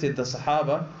prohibited the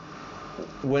Sahaba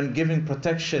when giving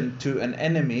protection to an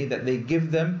enemy that they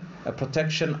give them a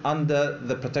protection under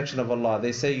the protection of Allah.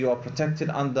 They say you are protected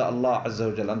under Allah Azza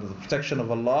wa Jalla, under the protection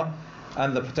of Allah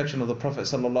and the protection of the Prophet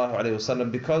Sallallahu Alaihi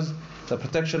Wasallam, because the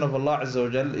protection of Allah Azza wa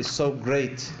Jalla is so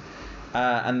great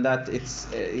and that it's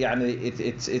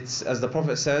as the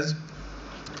Prophet says,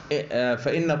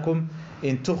 فإنكم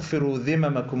إن تغفروا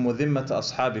ذممكم وذمة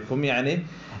أصحابكم, يعني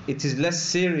it is less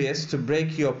serious to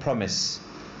break your promise.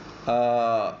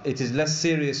 It is less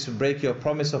serious to break your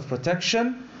promise of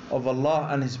protection of Allah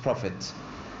and His Prophet.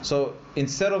 So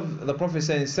instead of, the Prophet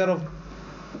said, instead of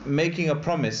making a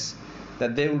promise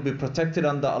that they will be protected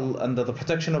under the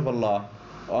protection of Allah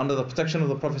or under the protection of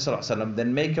the Prophet ﷺ,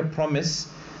 then make a promise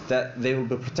that they will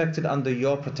be protected under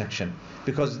your protection.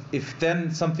 Because if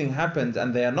then something happens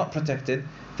and they are not protected,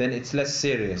 then it's less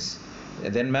serious.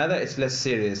 Then it's less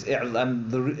serious.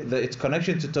 And its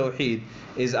connection to Tawheed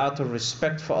is out of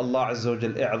respect for Allah Azza wa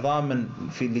Jal, إعظاما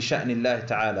لشأن الله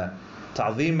تعالى,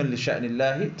 تعظيما لشأن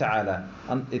الله تعالى.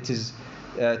 And it is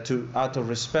out of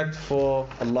respect for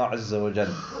Allah Azza wa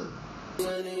Jal.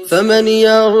 فمن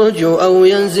يرج أو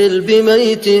ينزل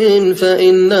بميت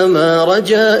فإنما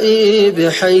رجائي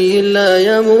بحي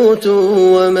لا يموت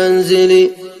ومنزلي.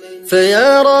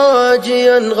 فيا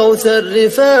راجيا غوث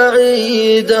الرفاع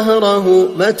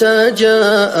دهره متى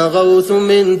جاء غوث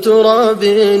من تراب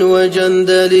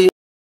وجندل.